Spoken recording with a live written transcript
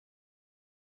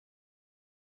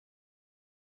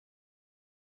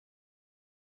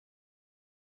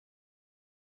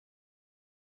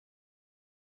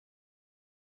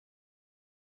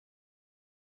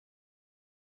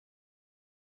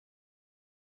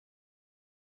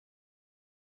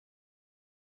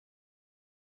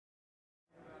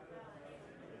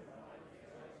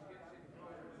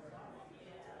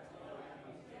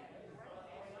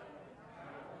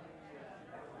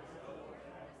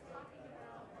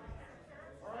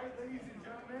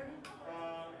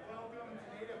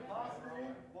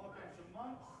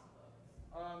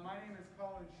My name is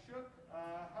Colin Shook.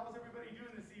 How's everybody doing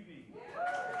this evening?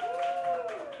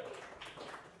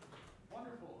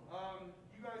 Wonderful.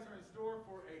 You guys are in store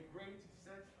for a great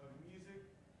set of music.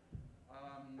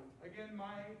 Again,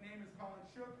 my name is Colin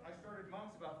Shook. I started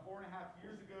Monks about 4.5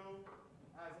 years ago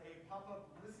as a pop-up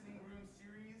listening room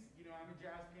series. You know, I'm a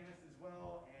jazz pianist as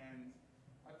well, and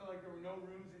I felt like there were no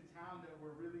rooms in town that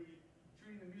were really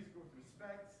treating the music with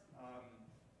respect.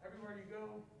 Everywhere you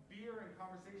go, beer and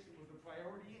conversation was the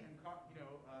priority, and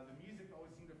the music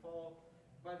always seemed to fall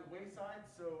by the wayside.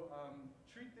 So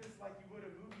treat this like you would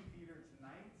a movie theater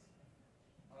tonight.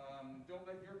 Don't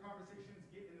let your conversations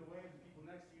get in the way of the people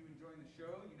next to you enjoying the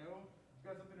show. You know, if you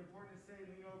got something important to say,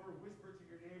 lean over, whisper to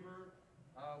your neighbor,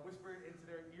 whisper it into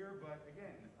their ear. But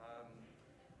again,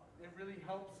 it really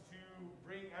helps to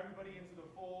bring everybody into the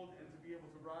fold and to be able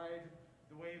to ride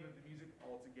the wave of the music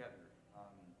all together.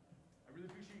 I really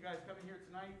appreciate you guys coming here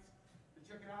tonight to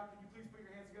check it out. Can you please put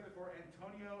your hands together for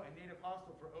Antonio and Native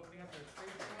Hostel for opening up their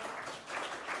stage show?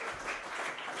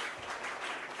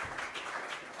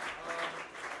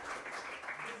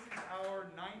 This is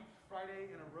our 9th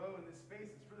Friday in a row in this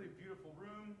space. It's really a beautiful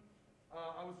room.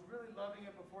 I was really loving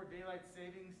it before daylight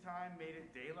savings time made it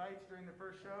daylight during the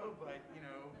first show, but you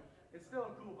know, it's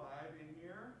still a cool vibe in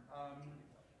here.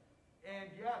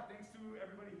 And yeah, thanks to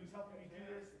everybody who's helping me do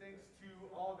this. Thanks to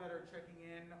all that are checking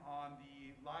in on the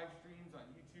live streams on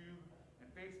YouTube and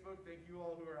Facebook. Thank you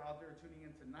all who are out there tuning in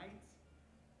tonight.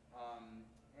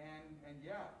 And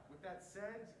yeah, with that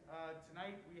said,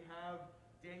 tonight we have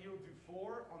Daniel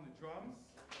Dufour on the drums.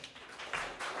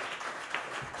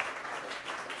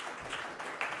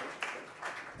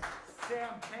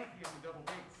 Sam Pankey on the double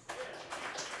bass.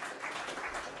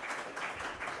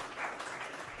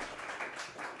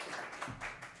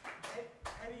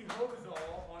 Eddy Hobizal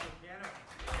on the piano.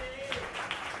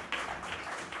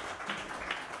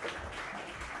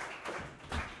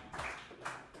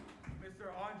 Mr.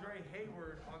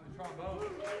 Hayward on the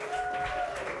trombone.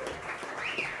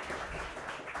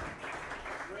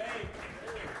 Great.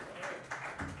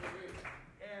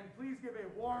 And please give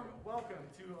a warm welcome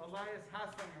to Elias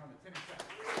Haslanger on the tenor sax.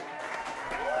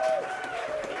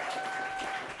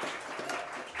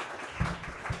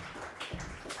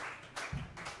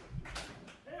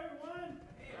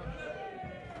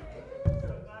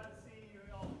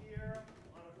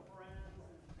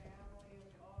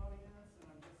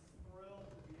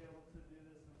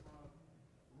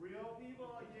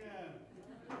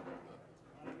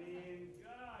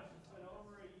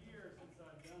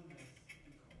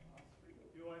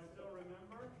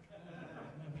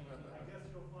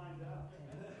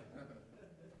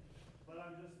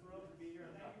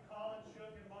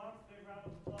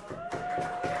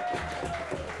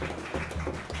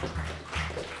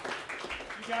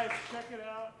 Guys, check it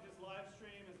out. His live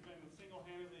stream has been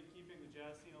single-handedly keeping the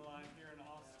jazz scene alive here in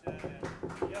Austin.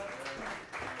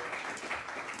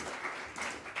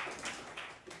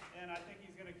 And I think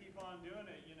he's going to keep on doing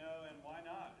it, you know, and why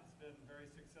not? It's been very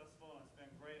successful, and it's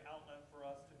been a great outlet for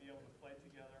us to be able to play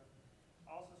together.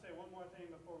 I'll also say one more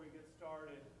thing before we get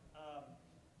started.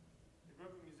 The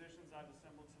group of musicians I've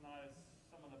assembled tonight is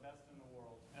some of the best in the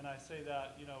world. And I say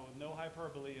that, you know, with no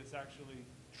hyperbole, it's actually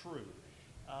true.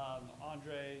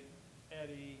 Andre,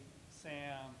 Eddy,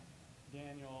 Sam,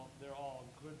 Daniel, they're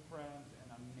all good friends and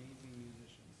amazing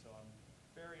musicians. So I'm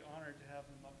very honored to have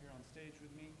them up here on stage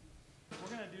with me.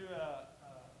 We're going to do a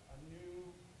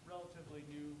new, relatively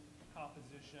new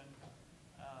composition.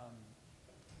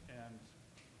 And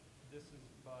this is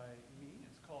by me.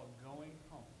 It's called Going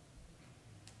Home.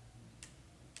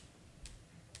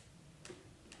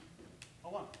 A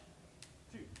 1,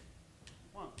 2,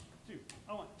 1, 2,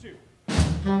 a 1, 2.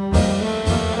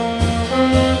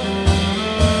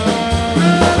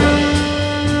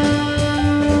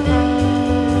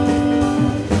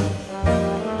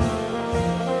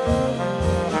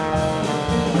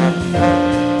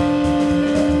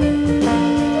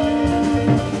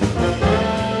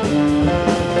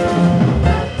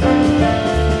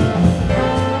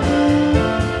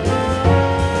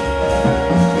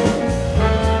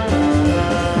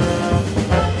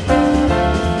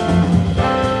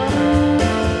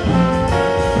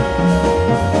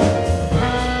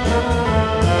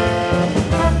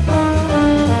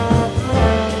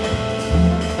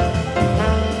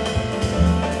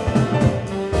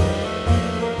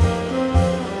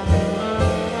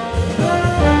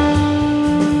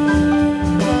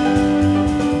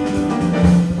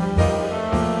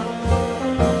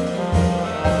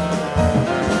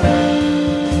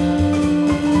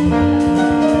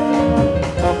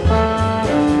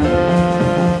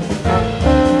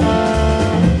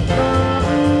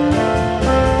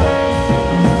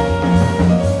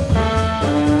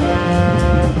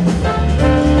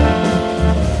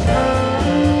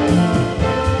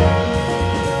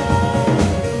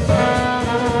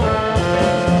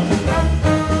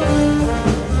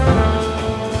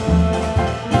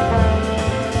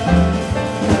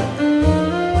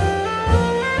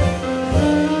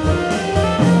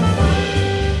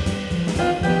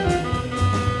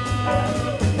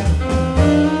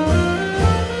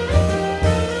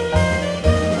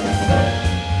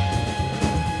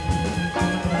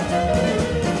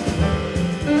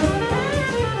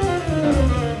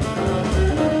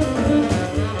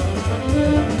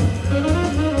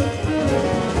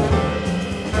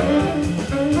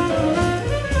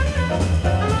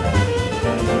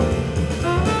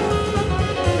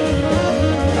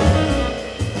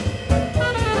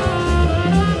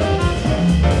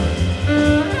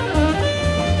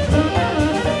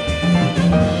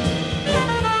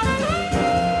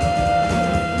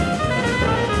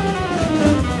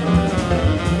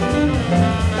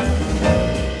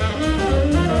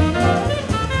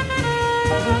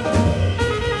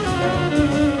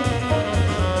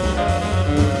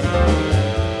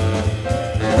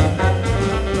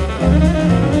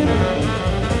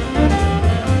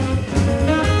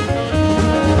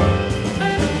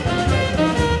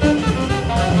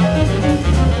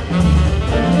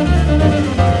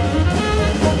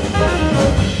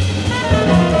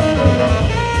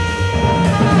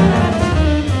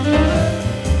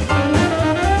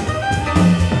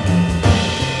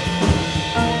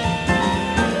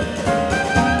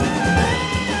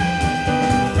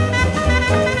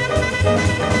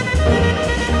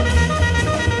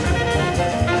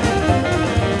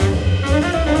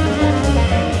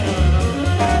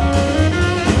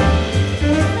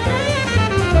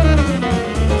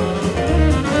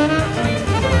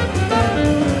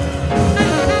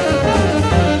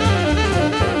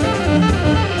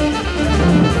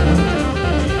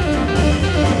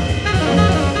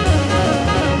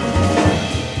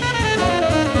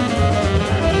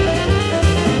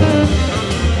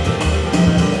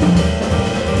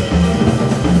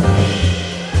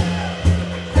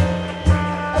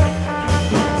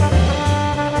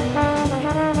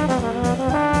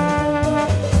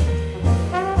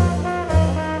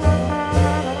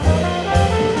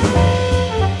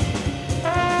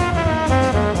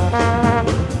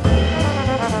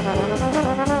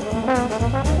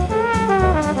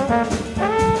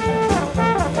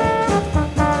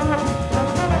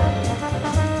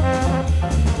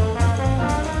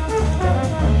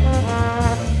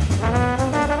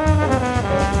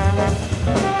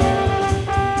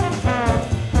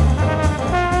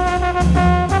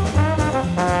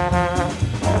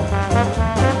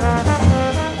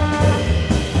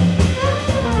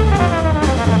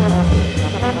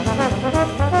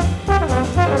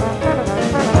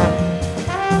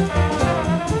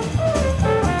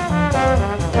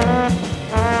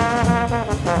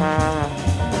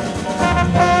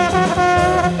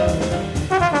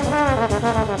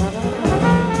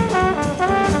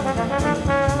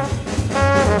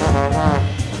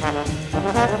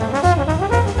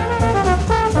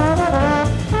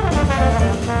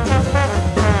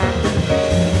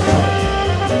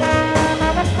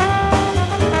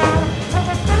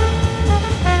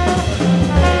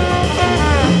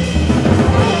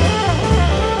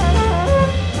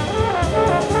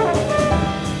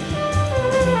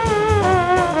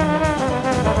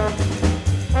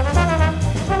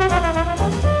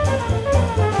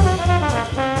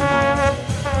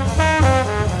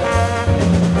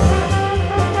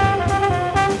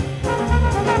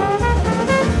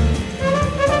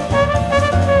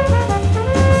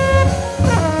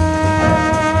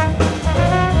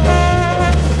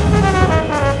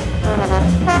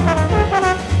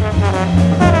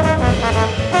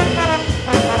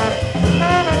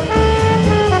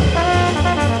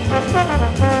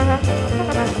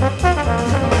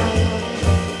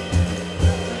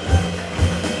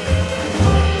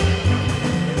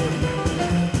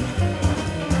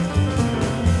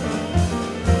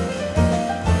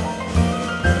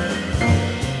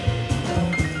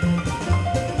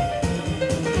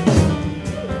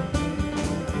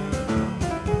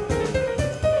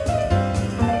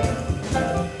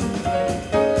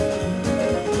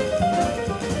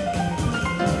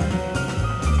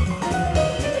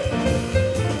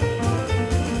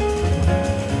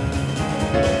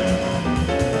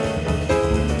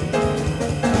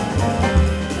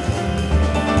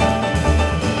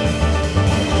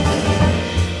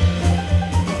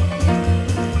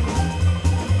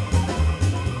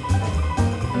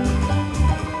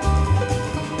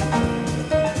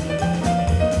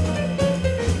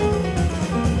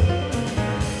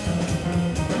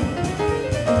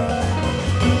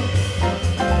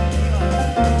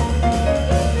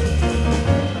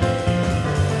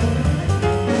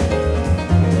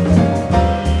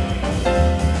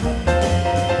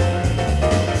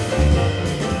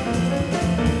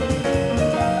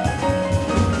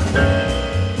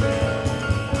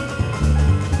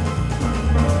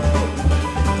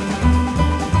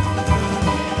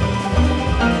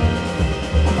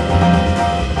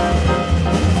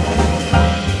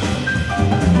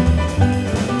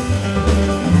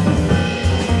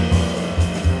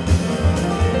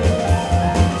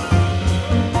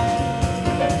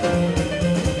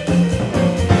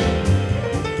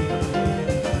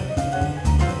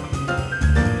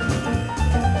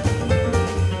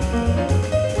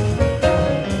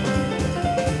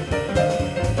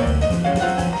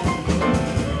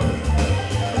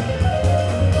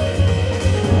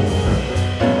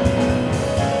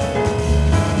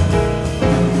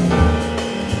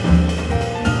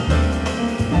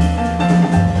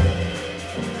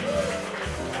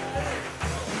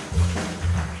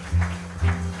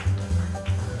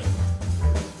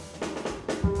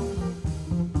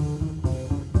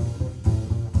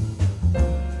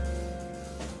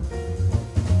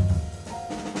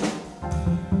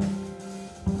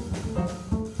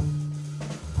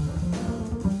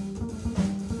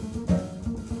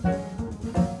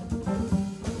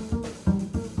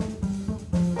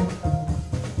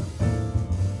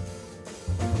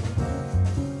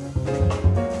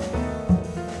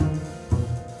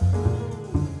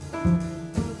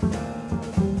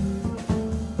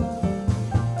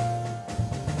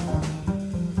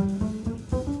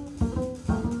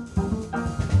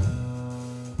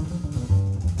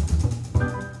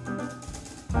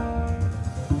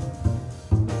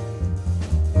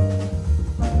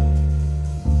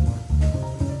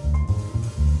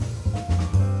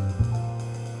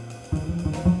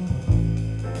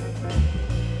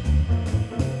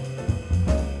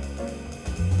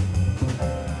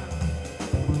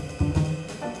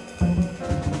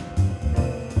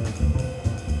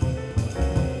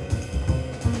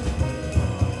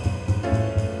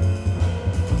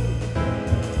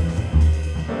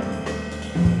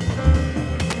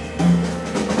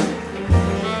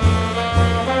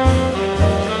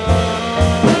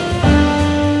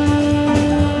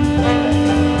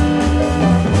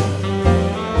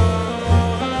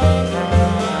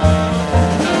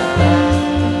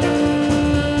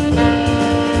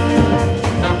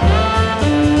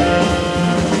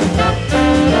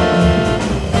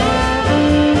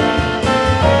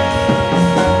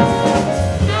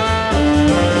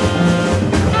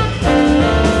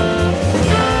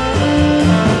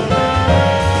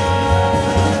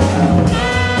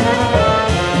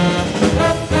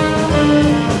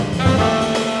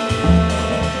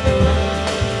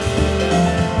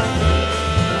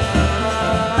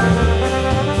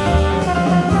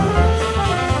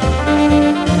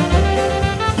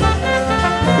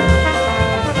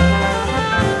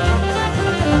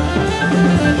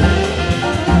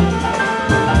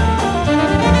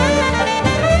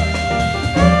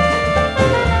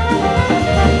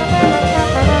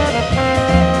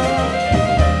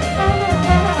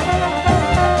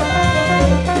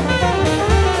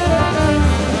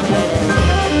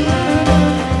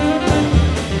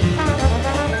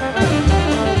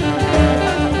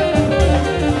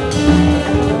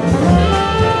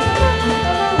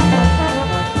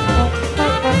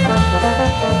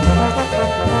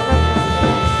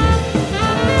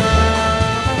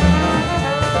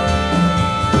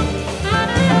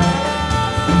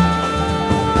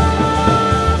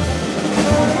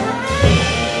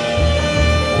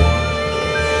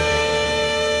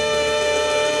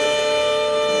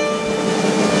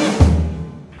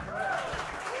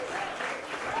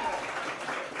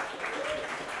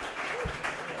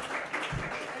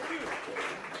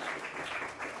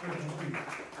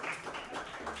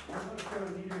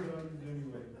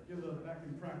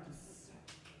 practice.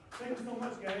 Thank you so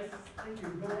much, guys. Thank you.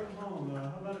 Go right home.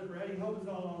 How about it for Eddy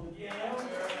Hobizal on the piano?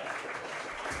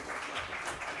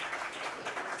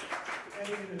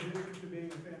 Eddy, in addition to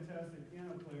being a fantastic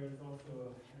piano player, is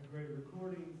also a great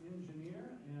recording engineer,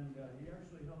 and he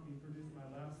actually helped me produce my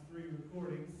last 3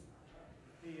 recordings.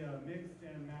 He mixed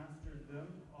and mastered them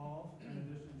all, in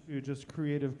addition to just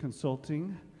creative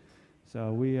consulting.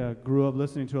 So we grew up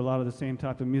listening to a lot of the same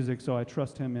type of music, so I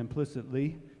trust him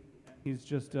implicitly. He's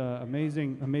just an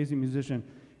amazing musician.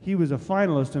 He was a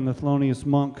finalist in the Thelonious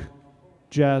Monk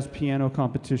Jazz Piano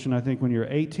Competition, I think, when you were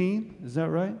 18. Is that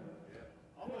right?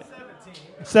 Yeah. Almost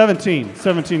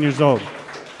 17 years old.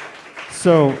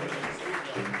 So,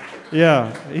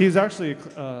 yeah, he's actually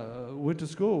went to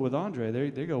school with Andre.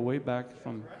 They go way back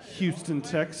from Houston,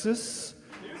 Texas.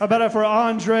 How about it for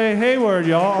Andre Hayward,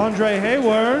 y'all? Andre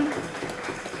Hayward.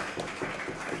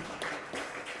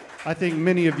 I think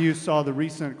many of you saw the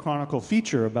recent Chronicle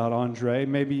feature about Andre.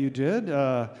 Maybe you did.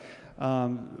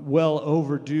 Well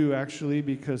overdue, actually,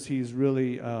 because he's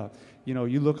really,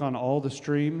 you look on all the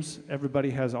streams,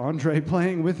 everybody has Andre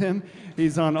playing with him.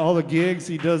 He's on all the gigs.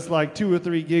 He does like 2 or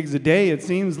 3 gigs a day, it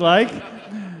seems like.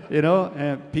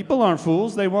 And people aren't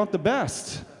fools. They want the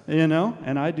best, and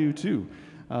I do too.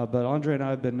 But Andre and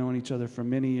I have been knowing each other for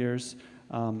many years.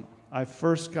 I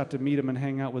first got to meet him and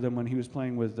hang out with him when he was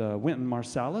playing with Wynton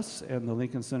Marsalis and the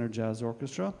Lincoln Center Jazz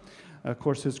Orchestra. Of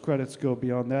course, his credits go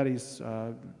beyond that. He's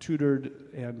tutored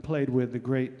and played with the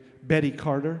great Betty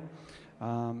Carter.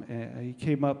 And he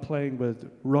came up playing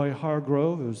with Roy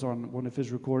Hargrove. It was on one of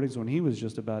his recordings when he was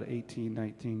just about 18,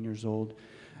 19 years old.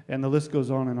 And the list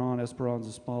goes on and on.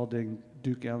 Esperanza Spalding,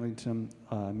 Duke Ellington,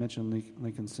 I mentioned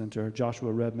Lincoln Center,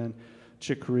 Joshua Redman,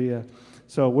 Chick Corea.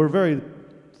 So we're very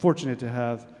fortunate to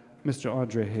have Mr.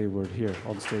 Andre Hayward here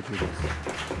on the stage with us.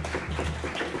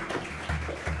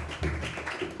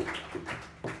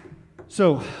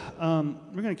 So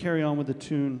we're going to carry on with the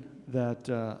tune that,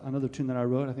 another tune that I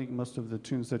wrote. I think most of the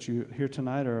tunes that you hear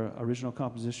tonight are original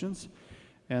compositions,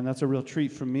 and that's a real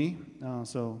treat for me.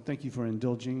 So thank you for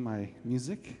indulging my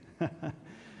music.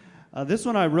 This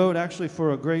one I wrote actually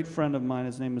for a great friend of mine.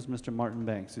 His name is Mr. Martin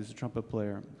Banks. He's a trumpet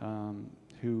player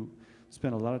who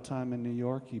spent a lot of time in New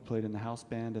York. He played in the house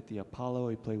band at the Apollo.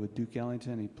 He played with Duke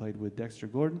Ellington. He played with Dexter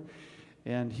Gordon.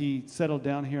 And he settled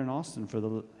down here in Austin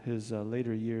for his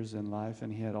later years in life,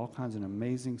 and he had all kinds of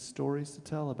amazing stories to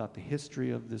tell about the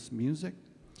history of this music.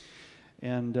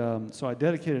 And so I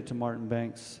dedicated it to Martin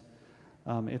Banks.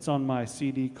 It's on my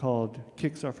CD called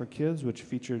Kicks Are for Kids, which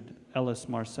featured Ellis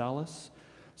Marsalis.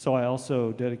 So I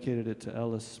also dedicated it to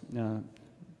Ellis,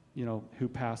 who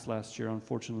passed last year,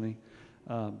 unfortunately,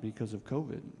 because of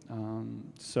COVID.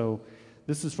 So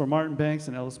this is for Martin Banks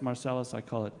and Ellis Marsalis. I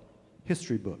call it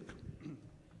History Book.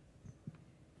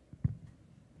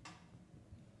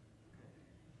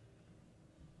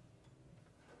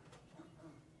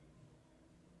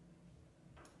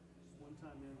 One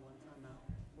time in, one time out.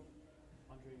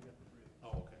 Andre, you got the bridge.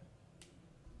 Oh, okay.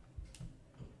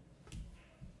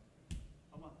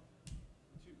 A 1,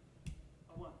 2,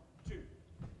 a 1, 2.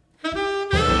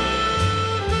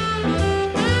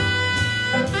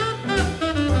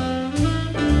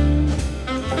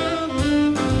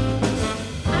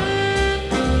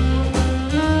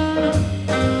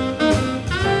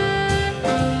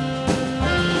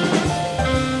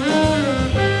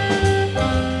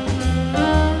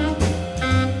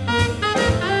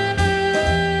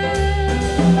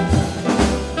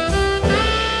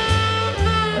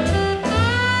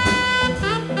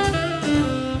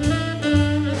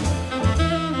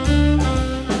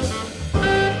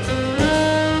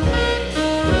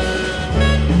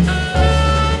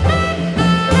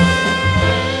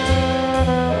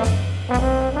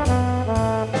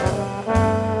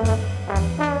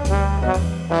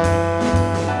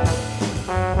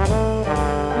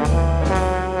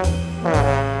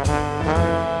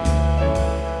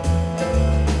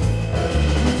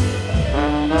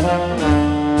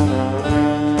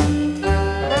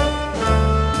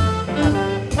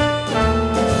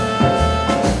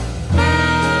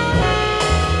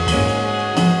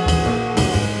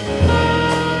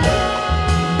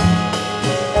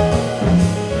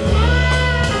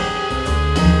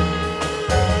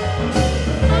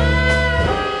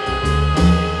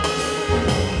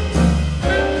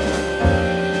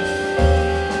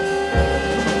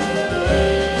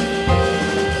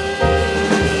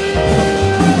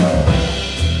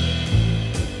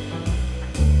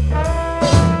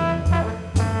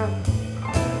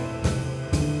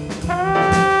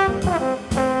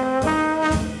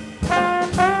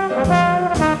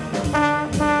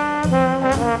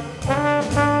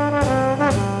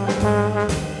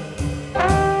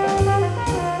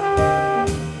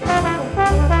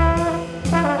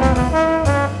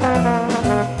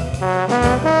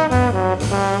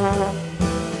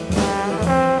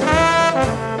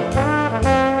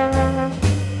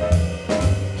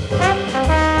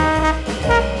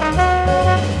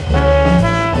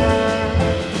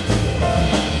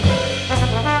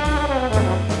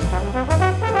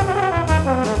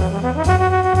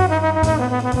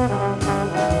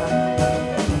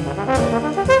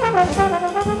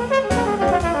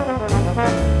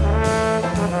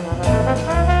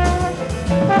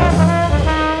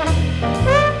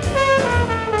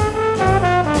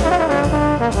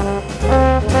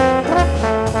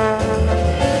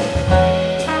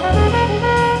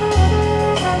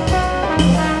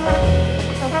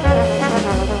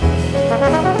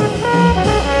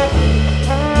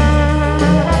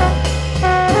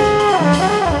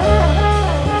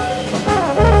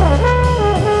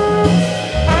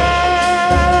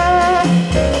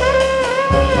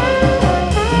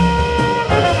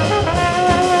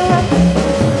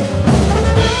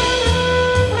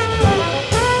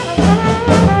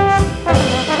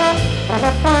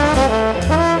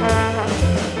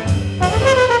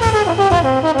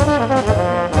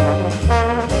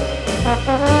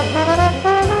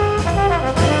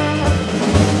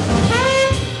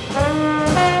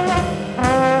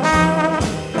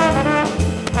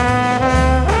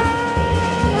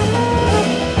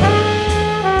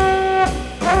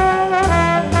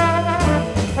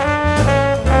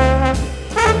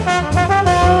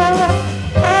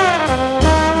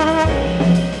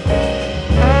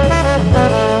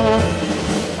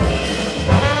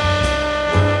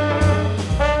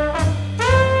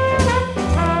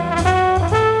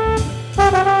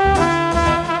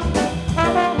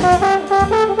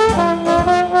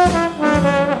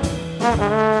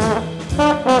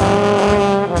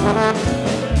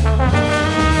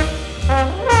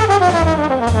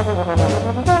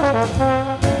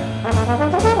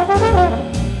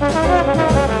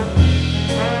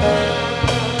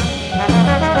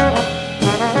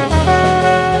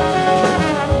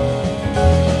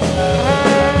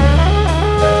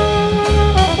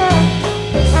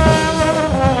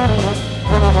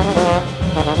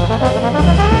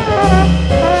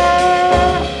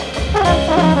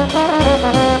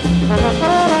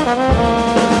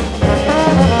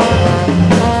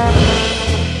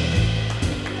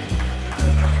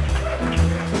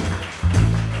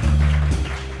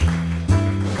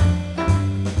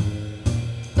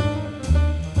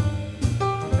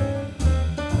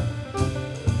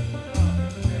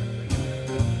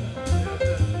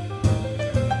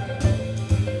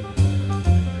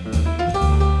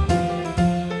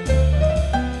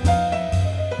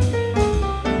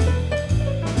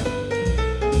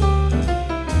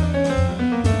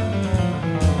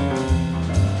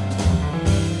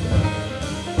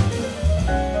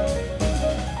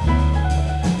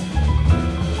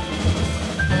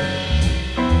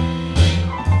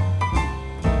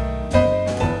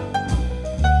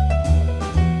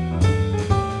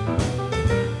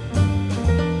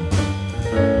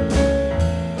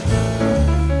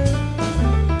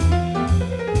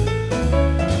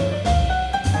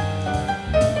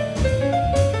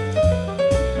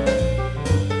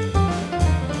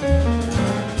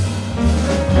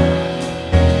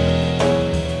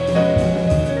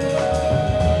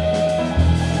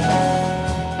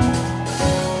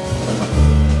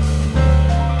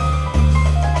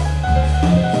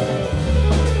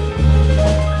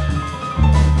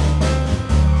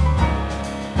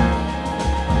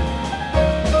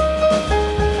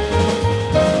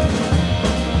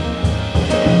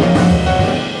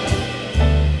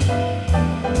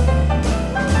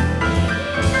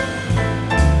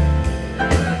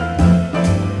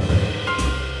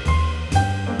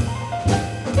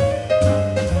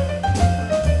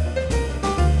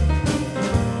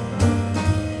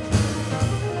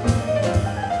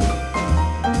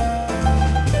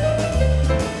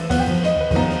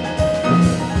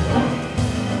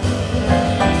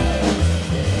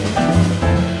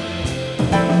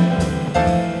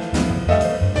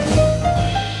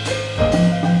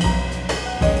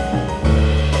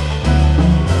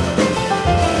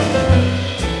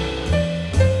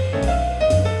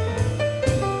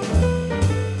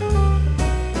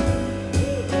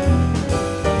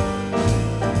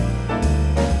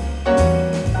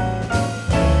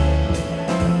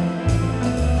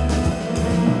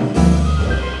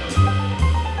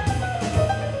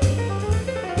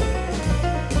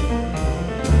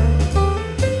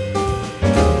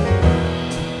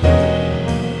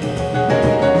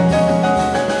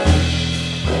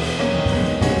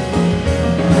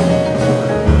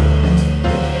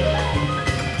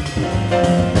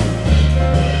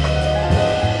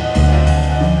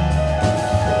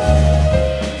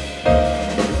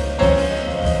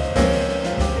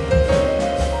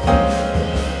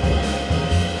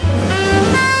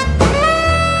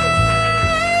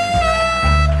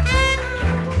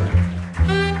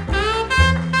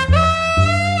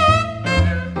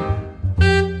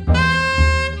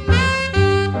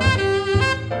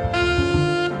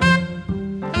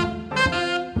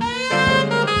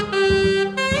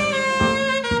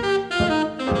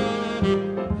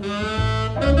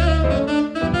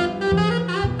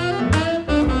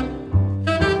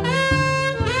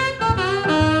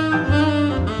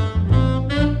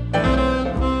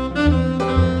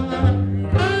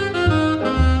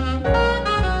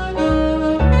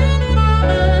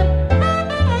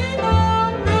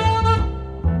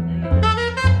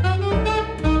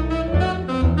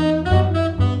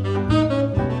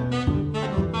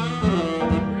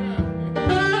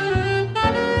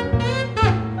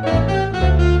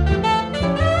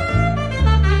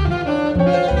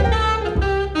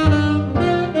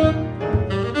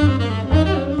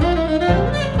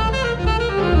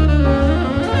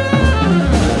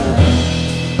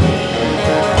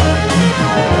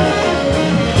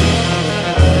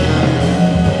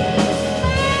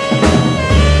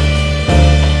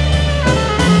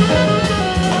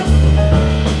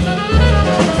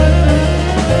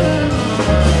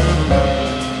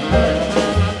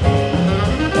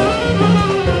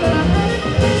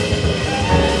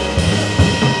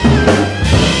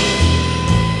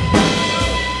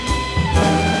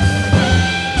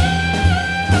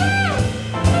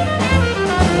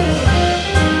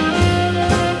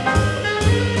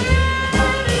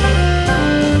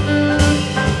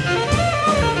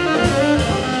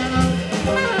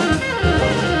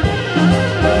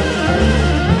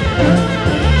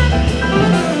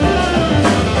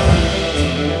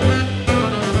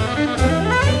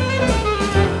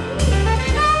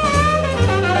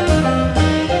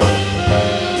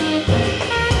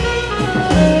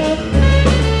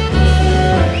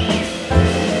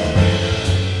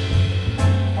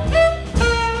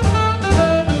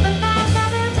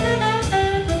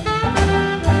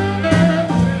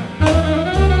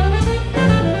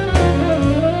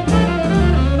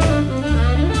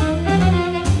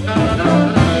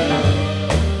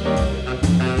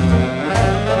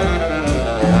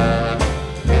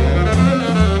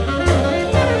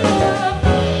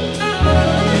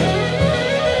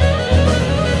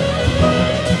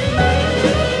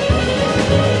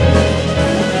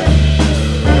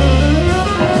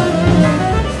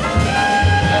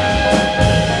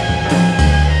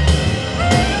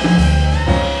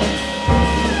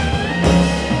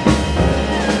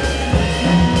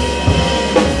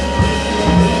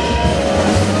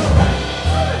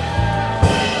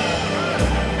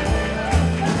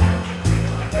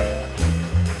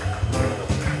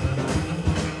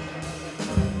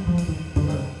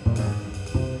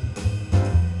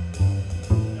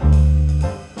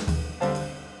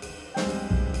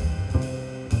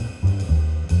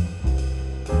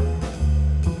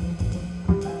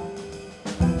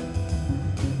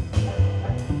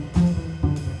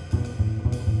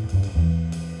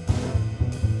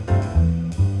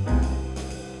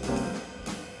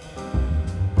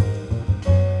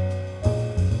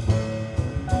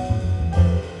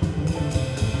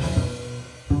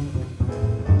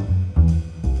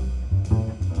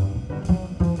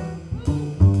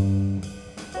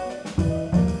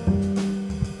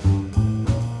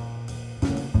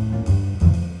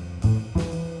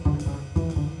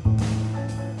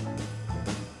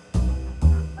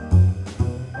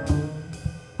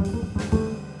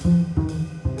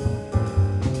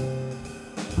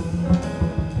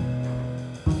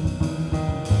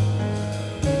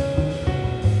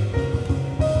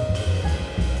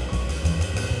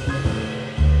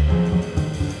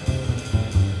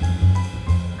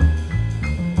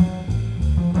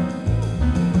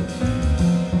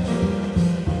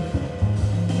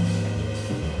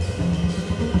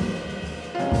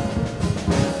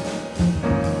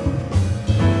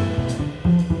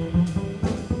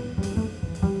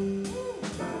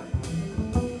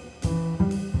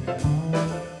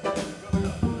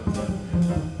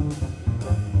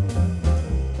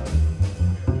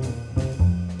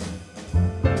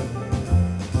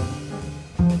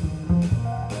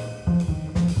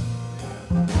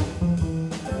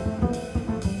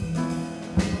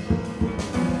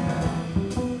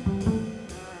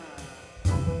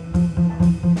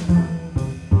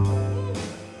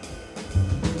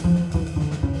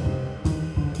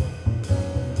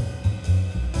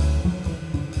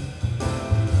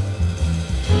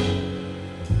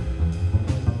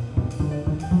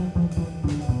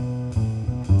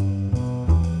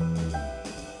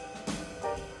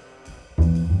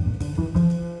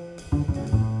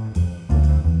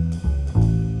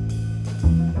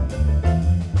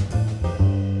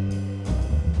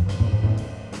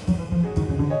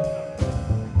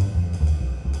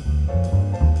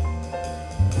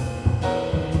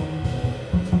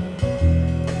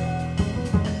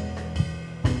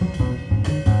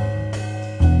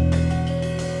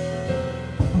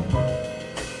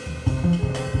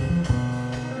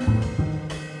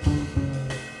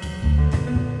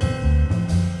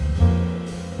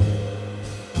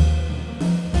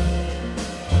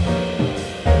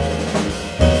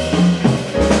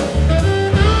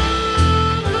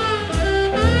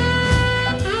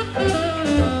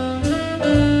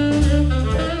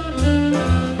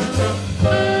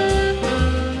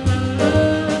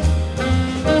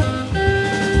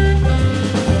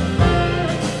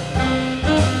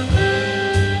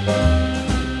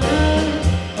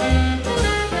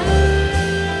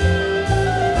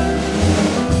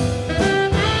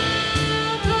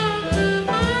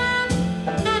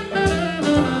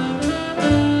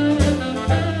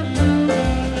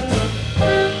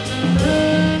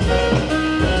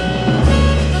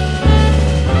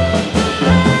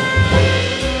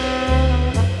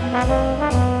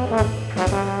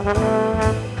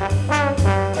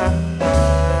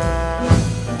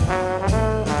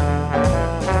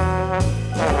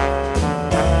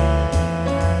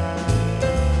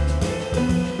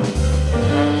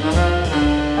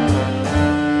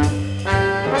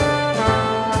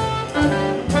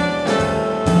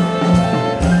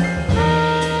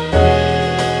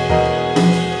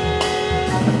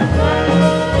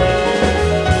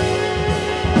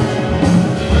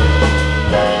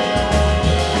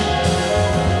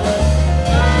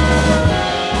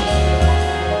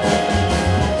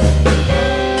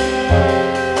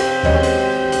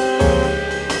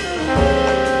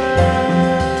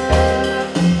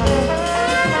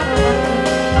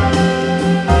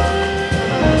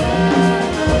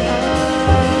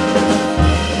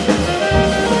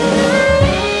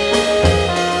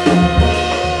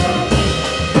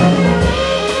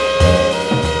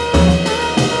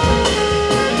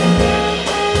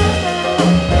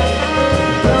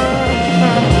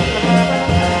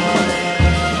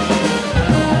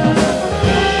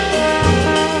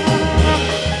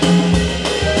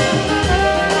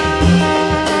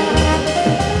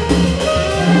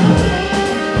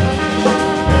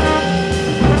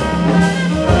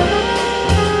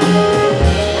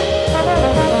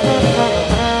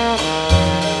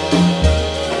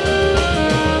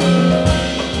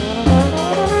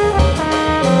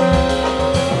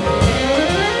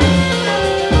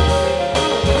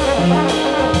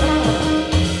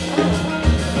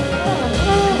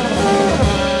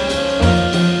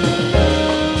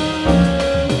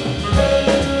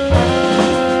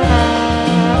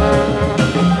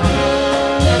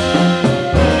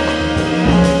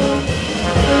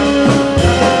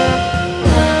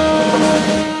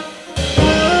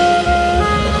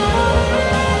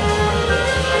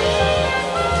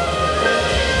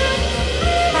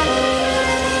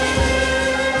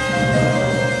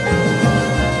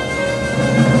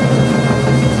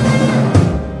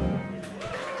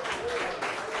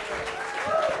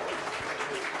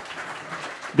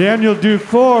 Daniel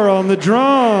Dufour on the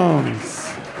drums.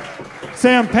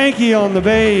 Sam Pankey on the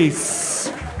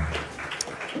bass.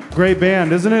 Great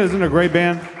band, isn't it? Isn't it a great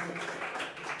band?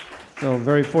 So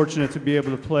very fortunate to be able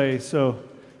to play. So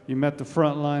you met the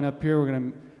front line up here. We're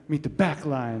going to meet the back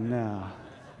line now.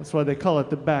 That's why they call it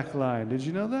the back line. Did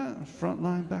you know that? Front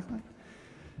line, back line?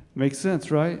 Makes sense,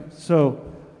 right?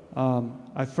 So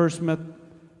I first met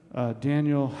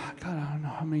Daniel, God, I don't know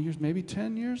how many years, maybe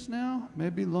 10 years now,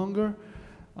 maybe longer.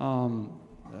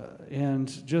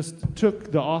 And just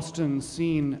took the Austin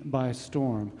scene by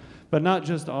storm. But not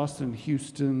just Austin,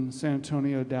 Houston, San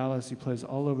Antonio, Dallas. He plays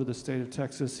all over the state of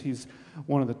Texas. He's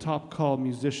one of the top called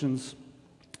musicians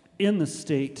in the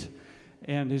state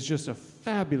and is just a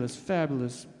fabulous,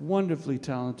 fabulous, wonderfully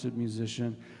talented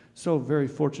musician. So very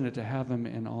fortunate to have him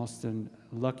in Austin.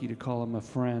 Lucky to call him a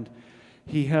friend.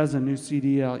 He has a new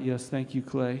CD out. Yes, thank you,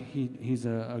 Clay. He's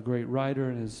a great writer.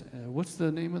 And what's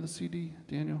the name of the CD,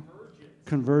 Daniel?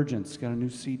 Convergence. Got a new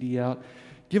CD out.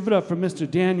 Give it up for Mr.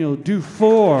 Daniel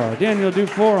Dufour. Daniel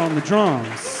Dufour on the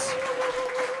drums.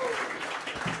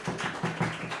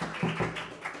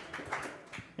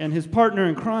 And his partner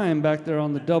in crime back there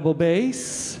on the double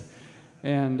bass.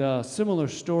 And similar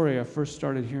story, I first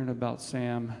started hearing about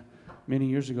Sam many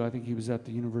years ago. I think he was at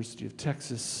the University of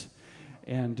Texas.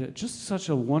 And just such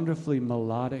a wonderfully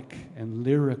melodic and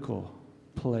lyrical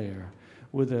player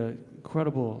with an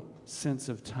incredible sense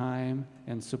of time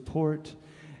and support.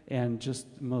 And just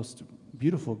the most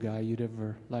beautiful guy you'd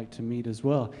ever like to meet as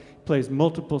well. He plays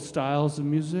multiple styles of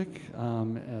music,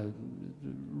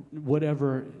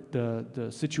 whatever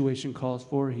the situation calls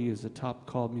for. He is a top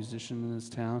called musician in this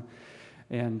town,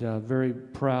 and very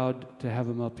proud to have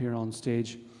him up here on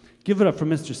stage. Give it up for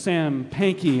Mr. Sam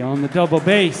Pankey on the double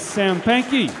bass. Sam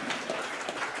Pankey.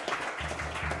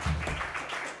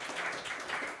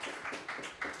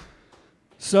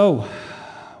 So,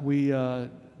 we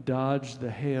dodged the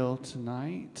hail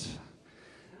tonight,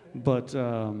 but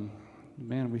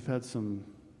man, we've had some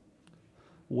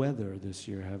weather this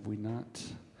year, have we not?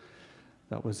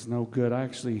 That was no good. I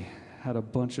actually had a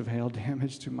bunch of hail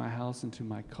damage to my house and to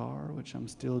my car, which I'm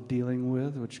still dealing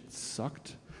with, which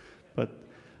sucked, but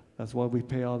that's why we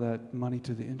pay all that money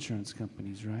to the insurance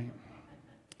companies, right?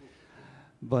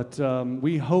 But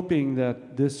we hoping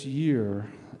that this year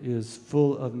is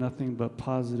full of nothing but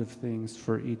positive things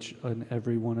for each and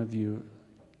every one of you,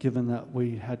 given that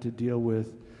we had to deal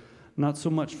with not so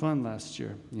much fun last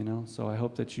year, you know? So I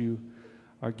hope that you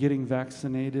are getting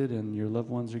vaccinated and your loved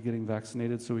ones are getting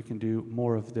vaccinated so we can do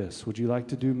more of this. Would you like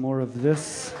to do more of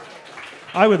this?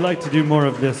 I would like to do more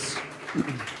of this.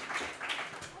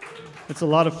 It's a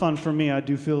lot of fun for me. I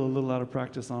do feel a little out of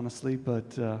practice, honestly,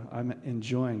 but I'm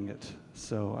enjoying it.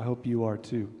 So I hope you are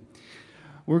too.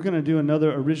 We're going to do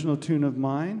another original tune of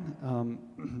mine.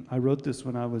 I wrote this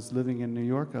when I was living in New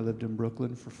York. I lived in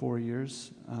Brooklyn for 4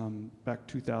 years, back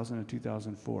 2000 and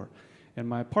 2004. And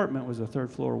my apartment was a third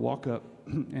floor walk-up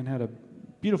and had a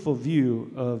beautiful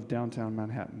view of downtown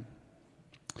Manhattan.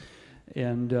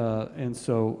 And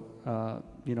so,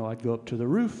 you know, I'd go up to the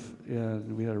roof,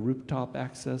 and we had a rooftop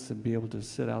access and be able to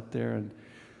sit out there and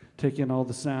take in all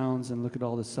the sounds and look at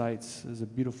all the sights. It's a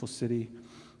beautiful city.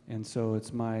 And so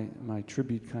it's my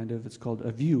tribute, kind of. It's called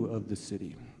A View of the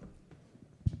City.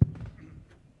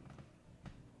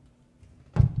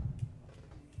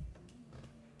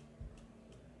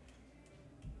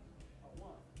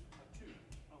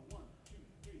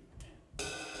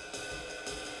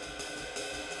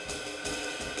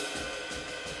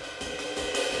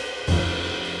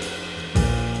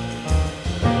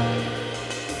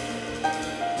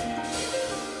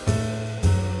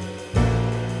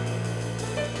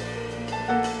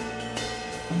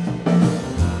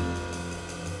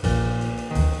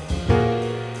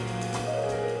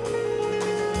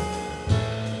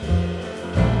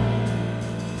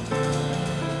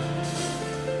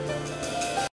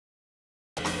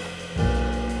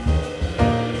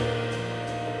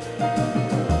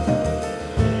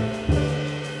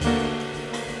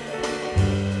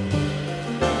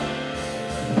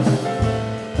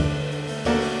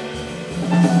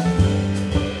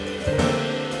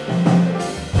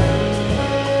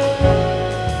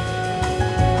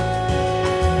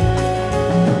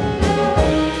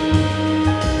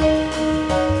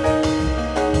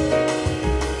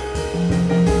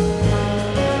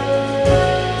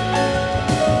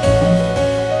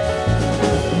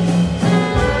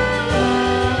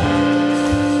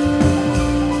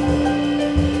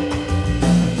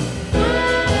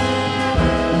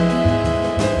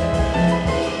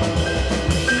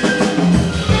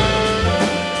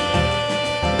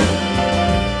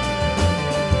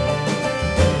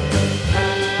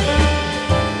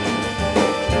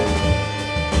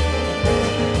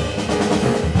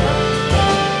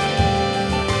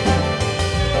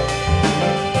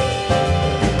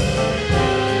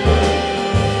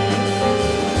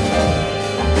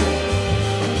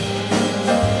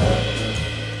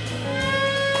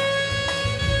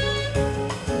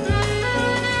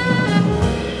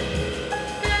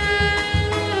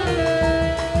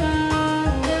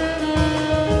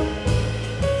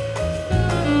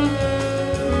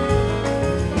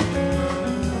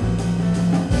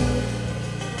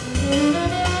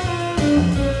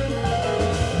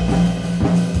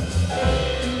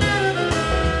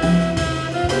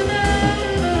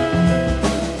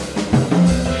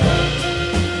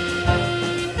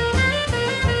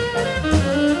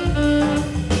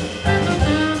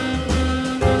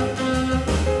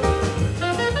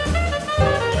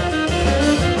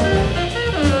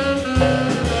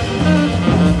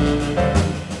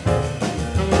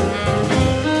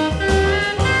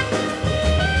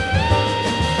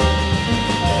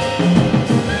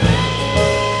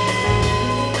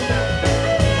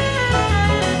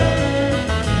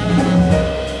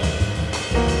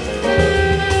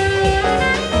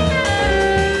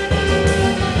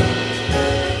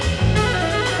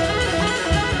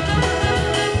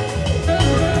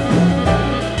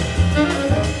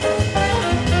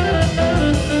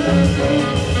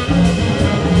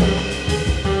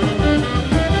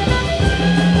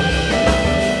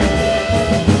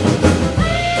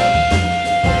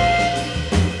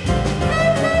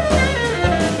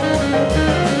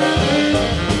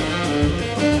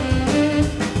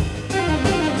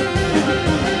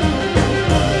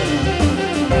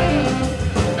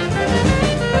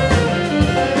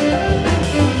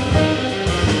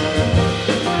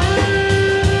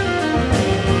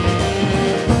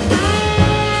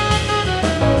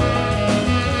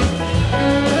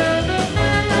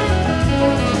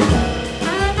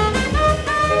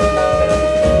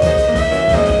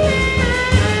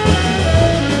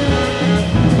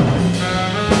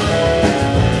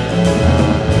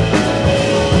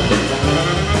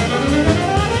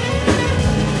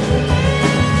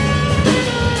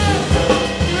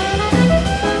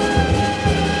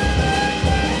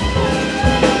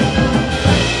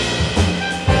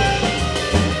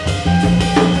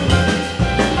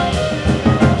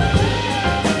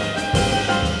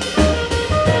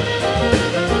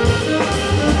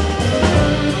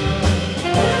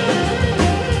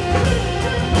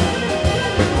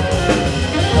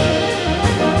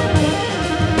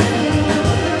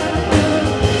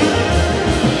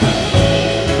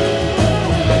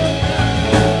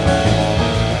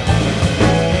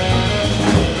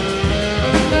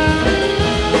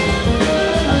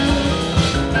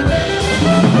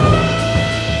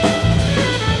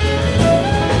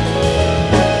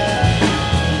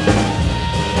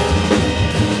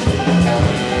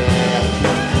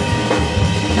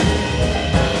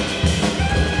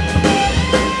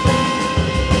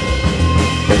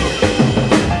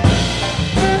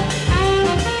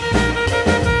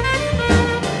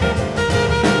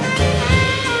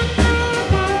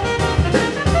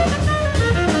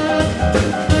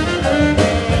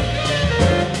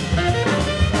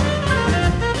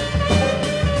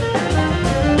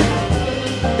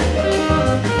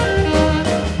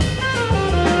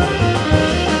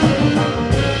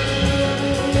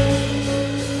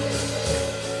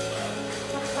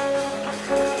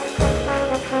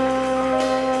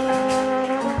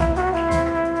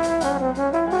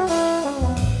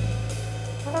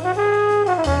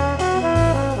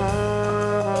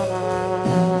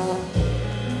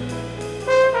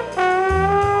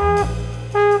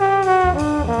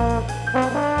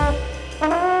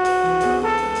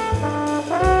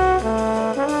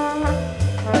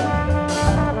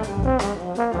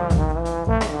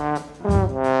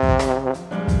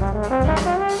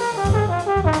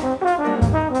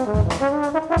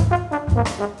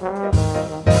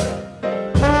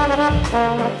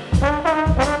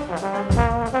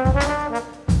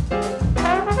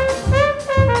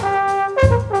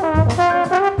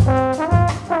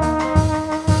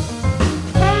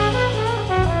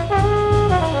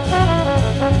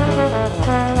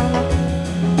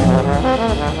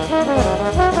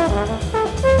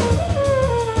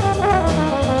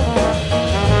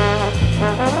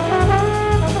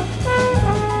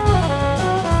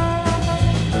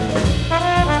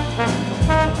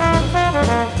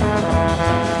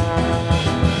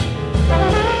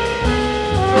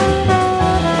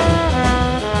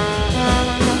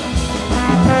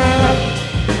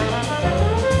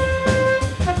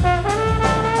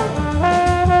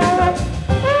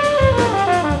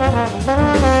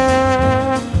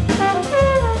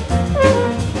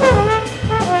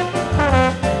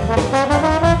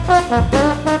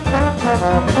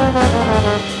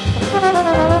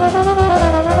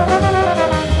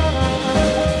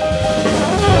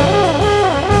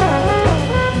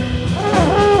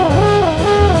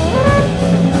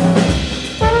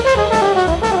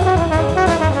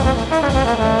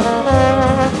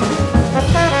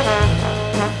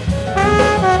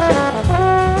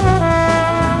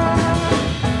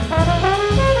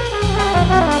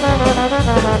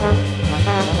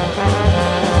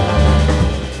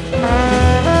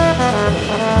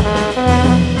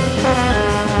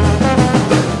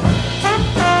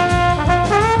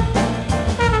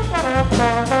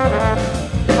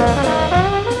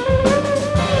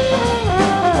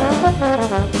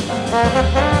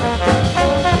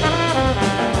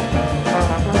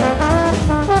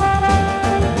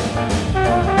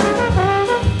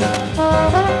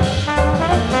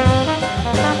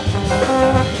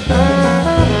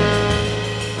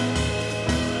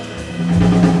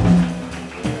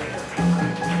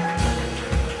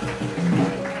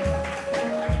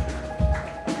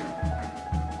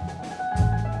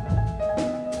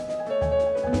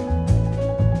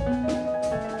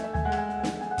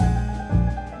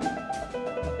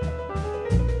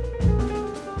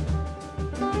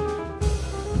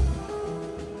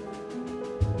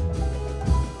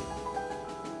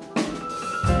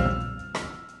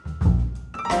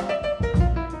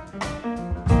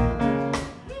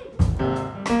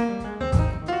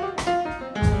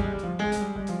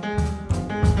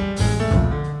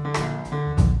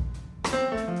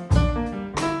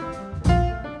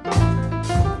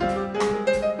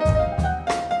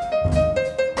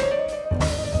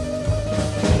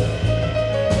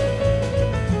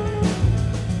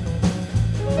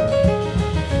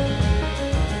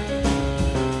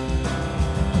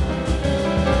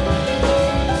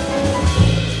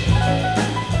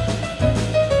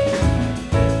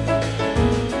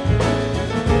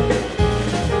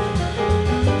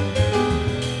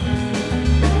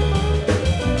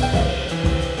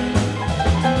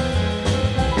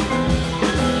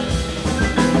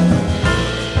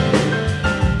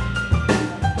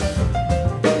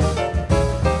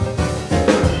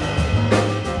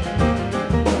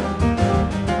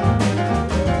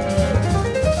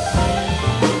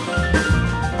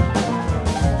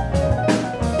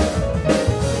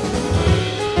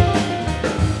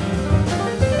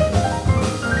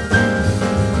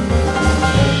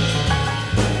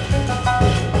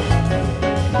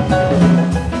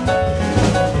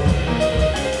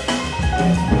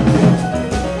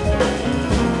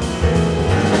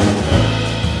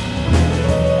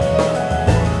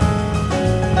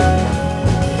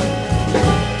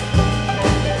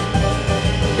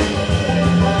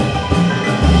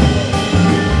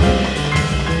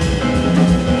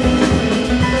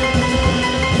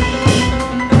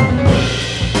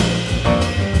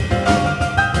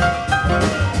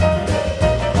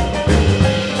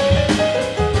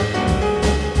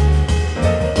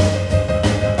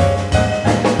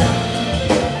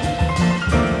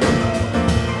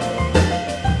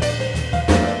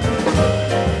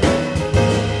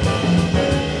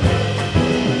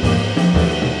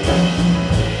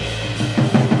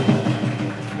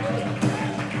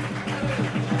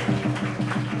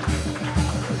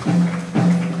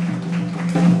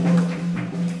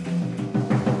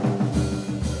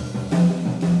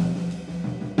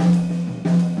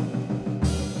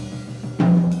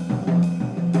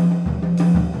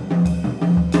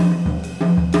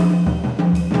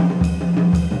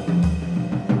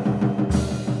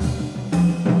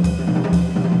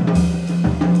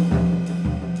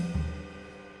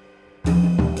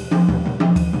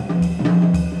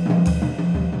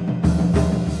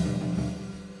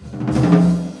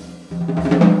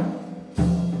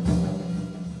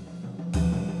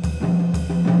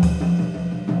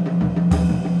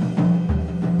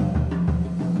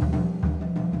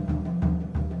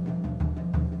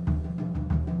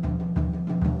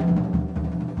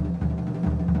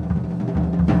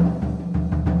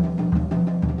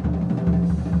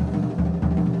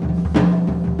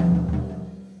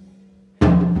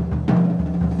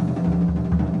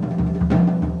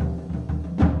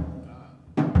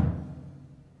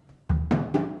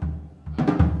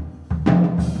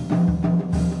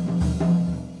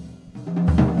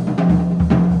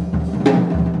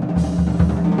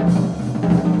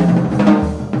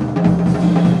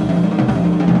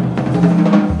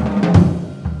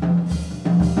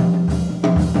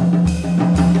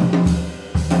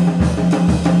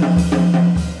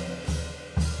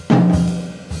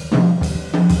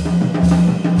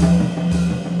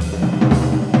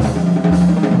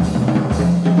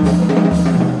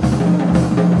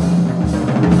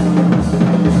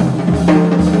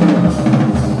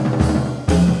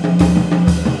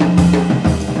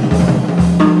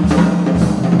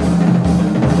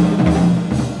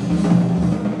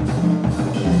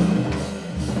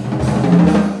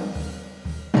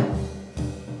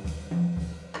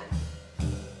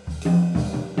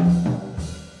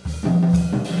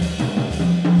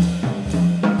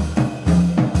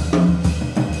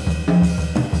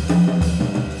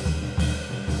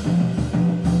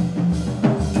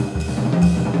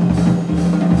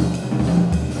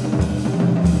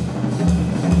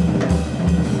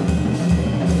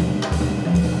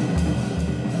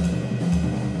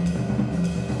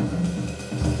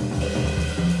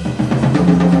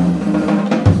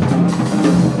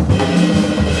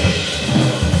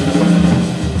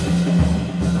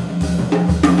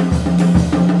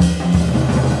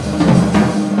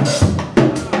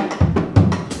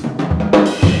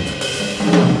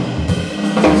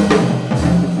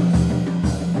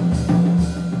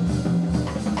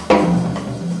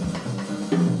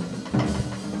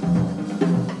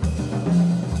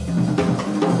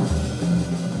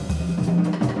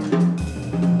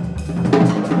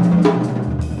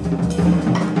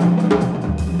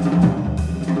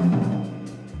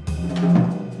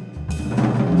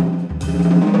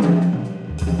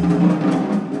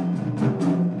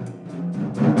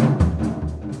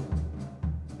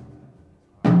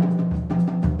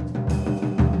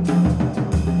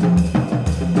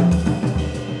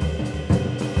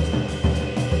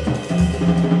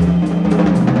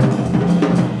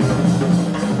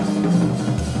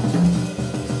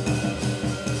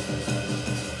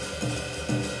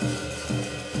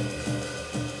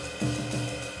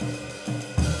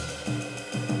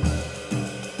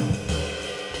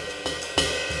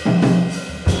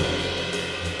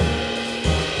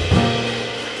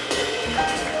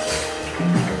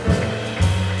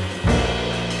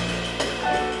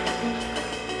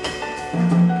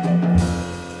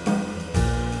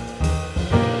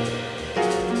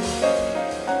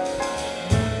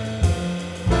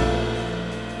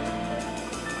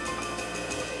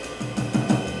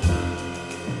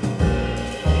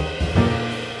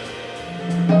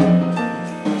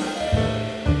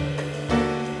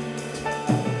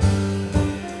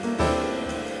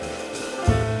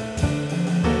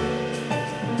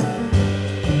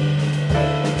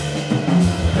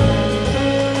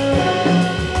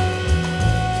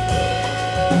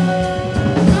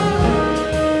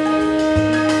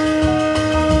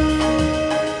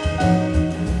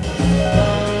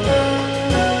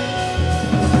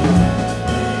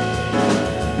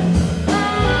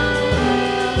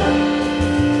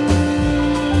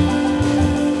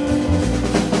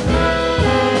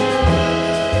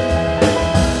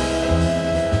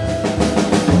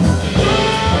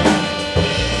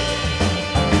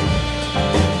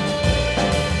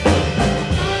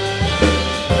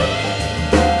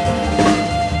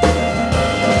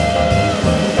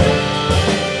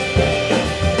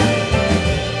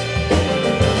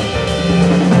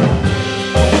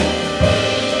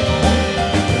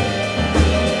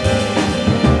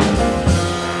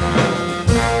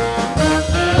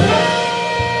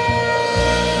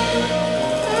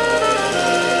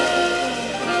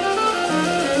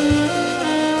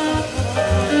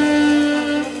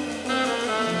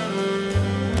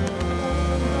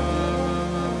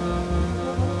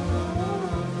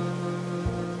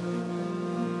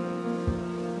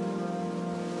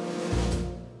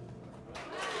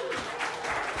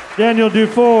 Daniel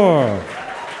Dufour,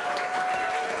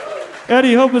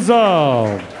 Eddy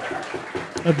Hobizal,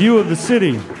 A View of the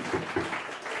City.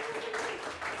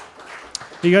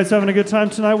 You guys having a good time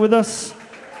tonight with us?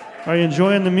 Are you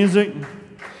enjoying the music?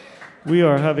 We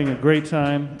are having a great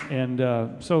time, and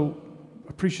so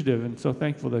appreciative and so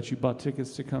thankful that you bought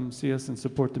tickets to come see us and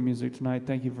support the music tonight.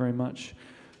 Thank you very much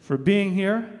for being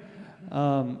here.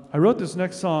 I wrote this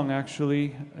next song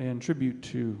actually in tribute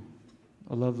to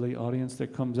a lovely audience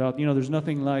that comes out. You know, there's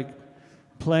nothing like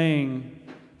playing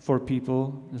for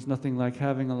people. There's nothing like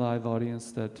having a live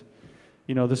audience that,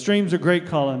 you know, the streams are great,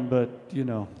 Colin, but, you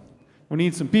know, we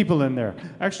need some people in there.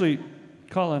 Actually,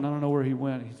 Colin, I don't know where he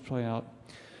went. He's probably out.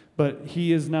 But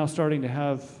he is now starting to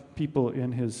have people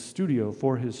in his studio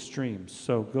for his streams.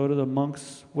 So go to the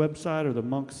Monks website or the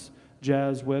Monks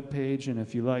Jazz webpage, and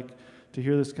if you like to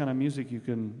hear this kind of music, you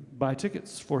can buy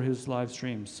tickets for his live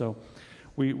streams. So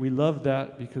we love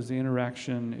that because the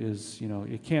interaction is, you know,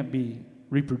 it can't be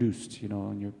reproduced, you know,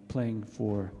 when you're playing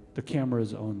for the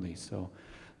cameras only. So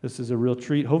this is a real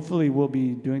treat. Hopefully we'll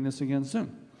be doing this again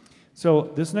soon.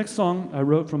 So this next song I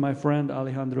wrote for my friend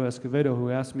Alejandro Escovedo, who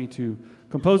asked me to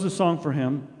compose a song for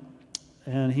him,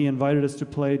 and he invited us to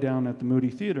play down at the Moody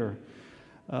Theater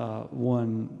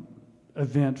one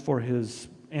event for his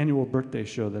annual birthday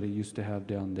show that he used to have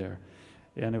down there.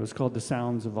 And it was called The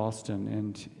Sounds of Austin.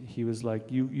 And he was like,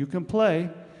 you can play,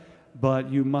 but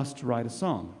you must write a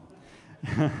song.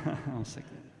 I was like,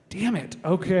 damn it,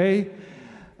 okay.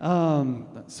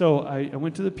 So I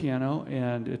went to the piano,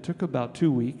 and it took about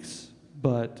 2 weeks,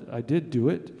 but I did do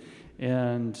it.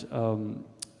 And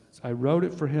I wrote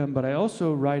it for him, but I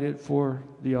also write it for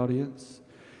the audience.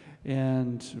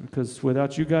 And because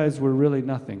without you guys, we're really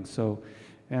nothing.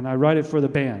 And I write it for the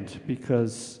band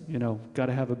because, got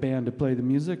to have a band to play the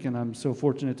music, and I'm so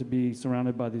fortunate to be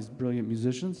surrounded by these brilliant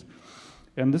musicians.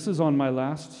 And this is on my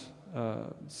last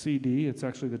CD. It's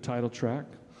actually the title track,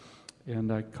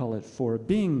 and I call it For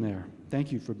Being There.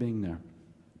 Thank you for being there.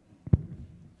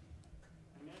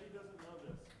 And Eddy doesn't know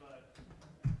this, but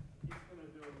he's going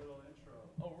to do a little intro.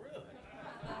 Oh, really?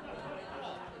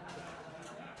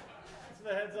 Just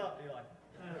a heads up, Eli.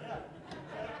 Yeah,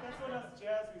 that's what us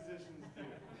jazz musicians do.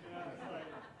 It's like,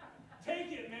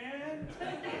 take it, man,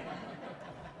 take it.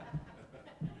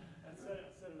 I set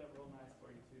it up real nice for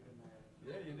you too, didn't I?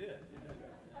 Yeah, you did.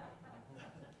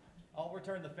 I'll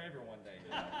return the favor one day.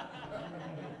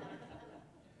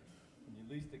 When you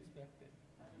least expect it.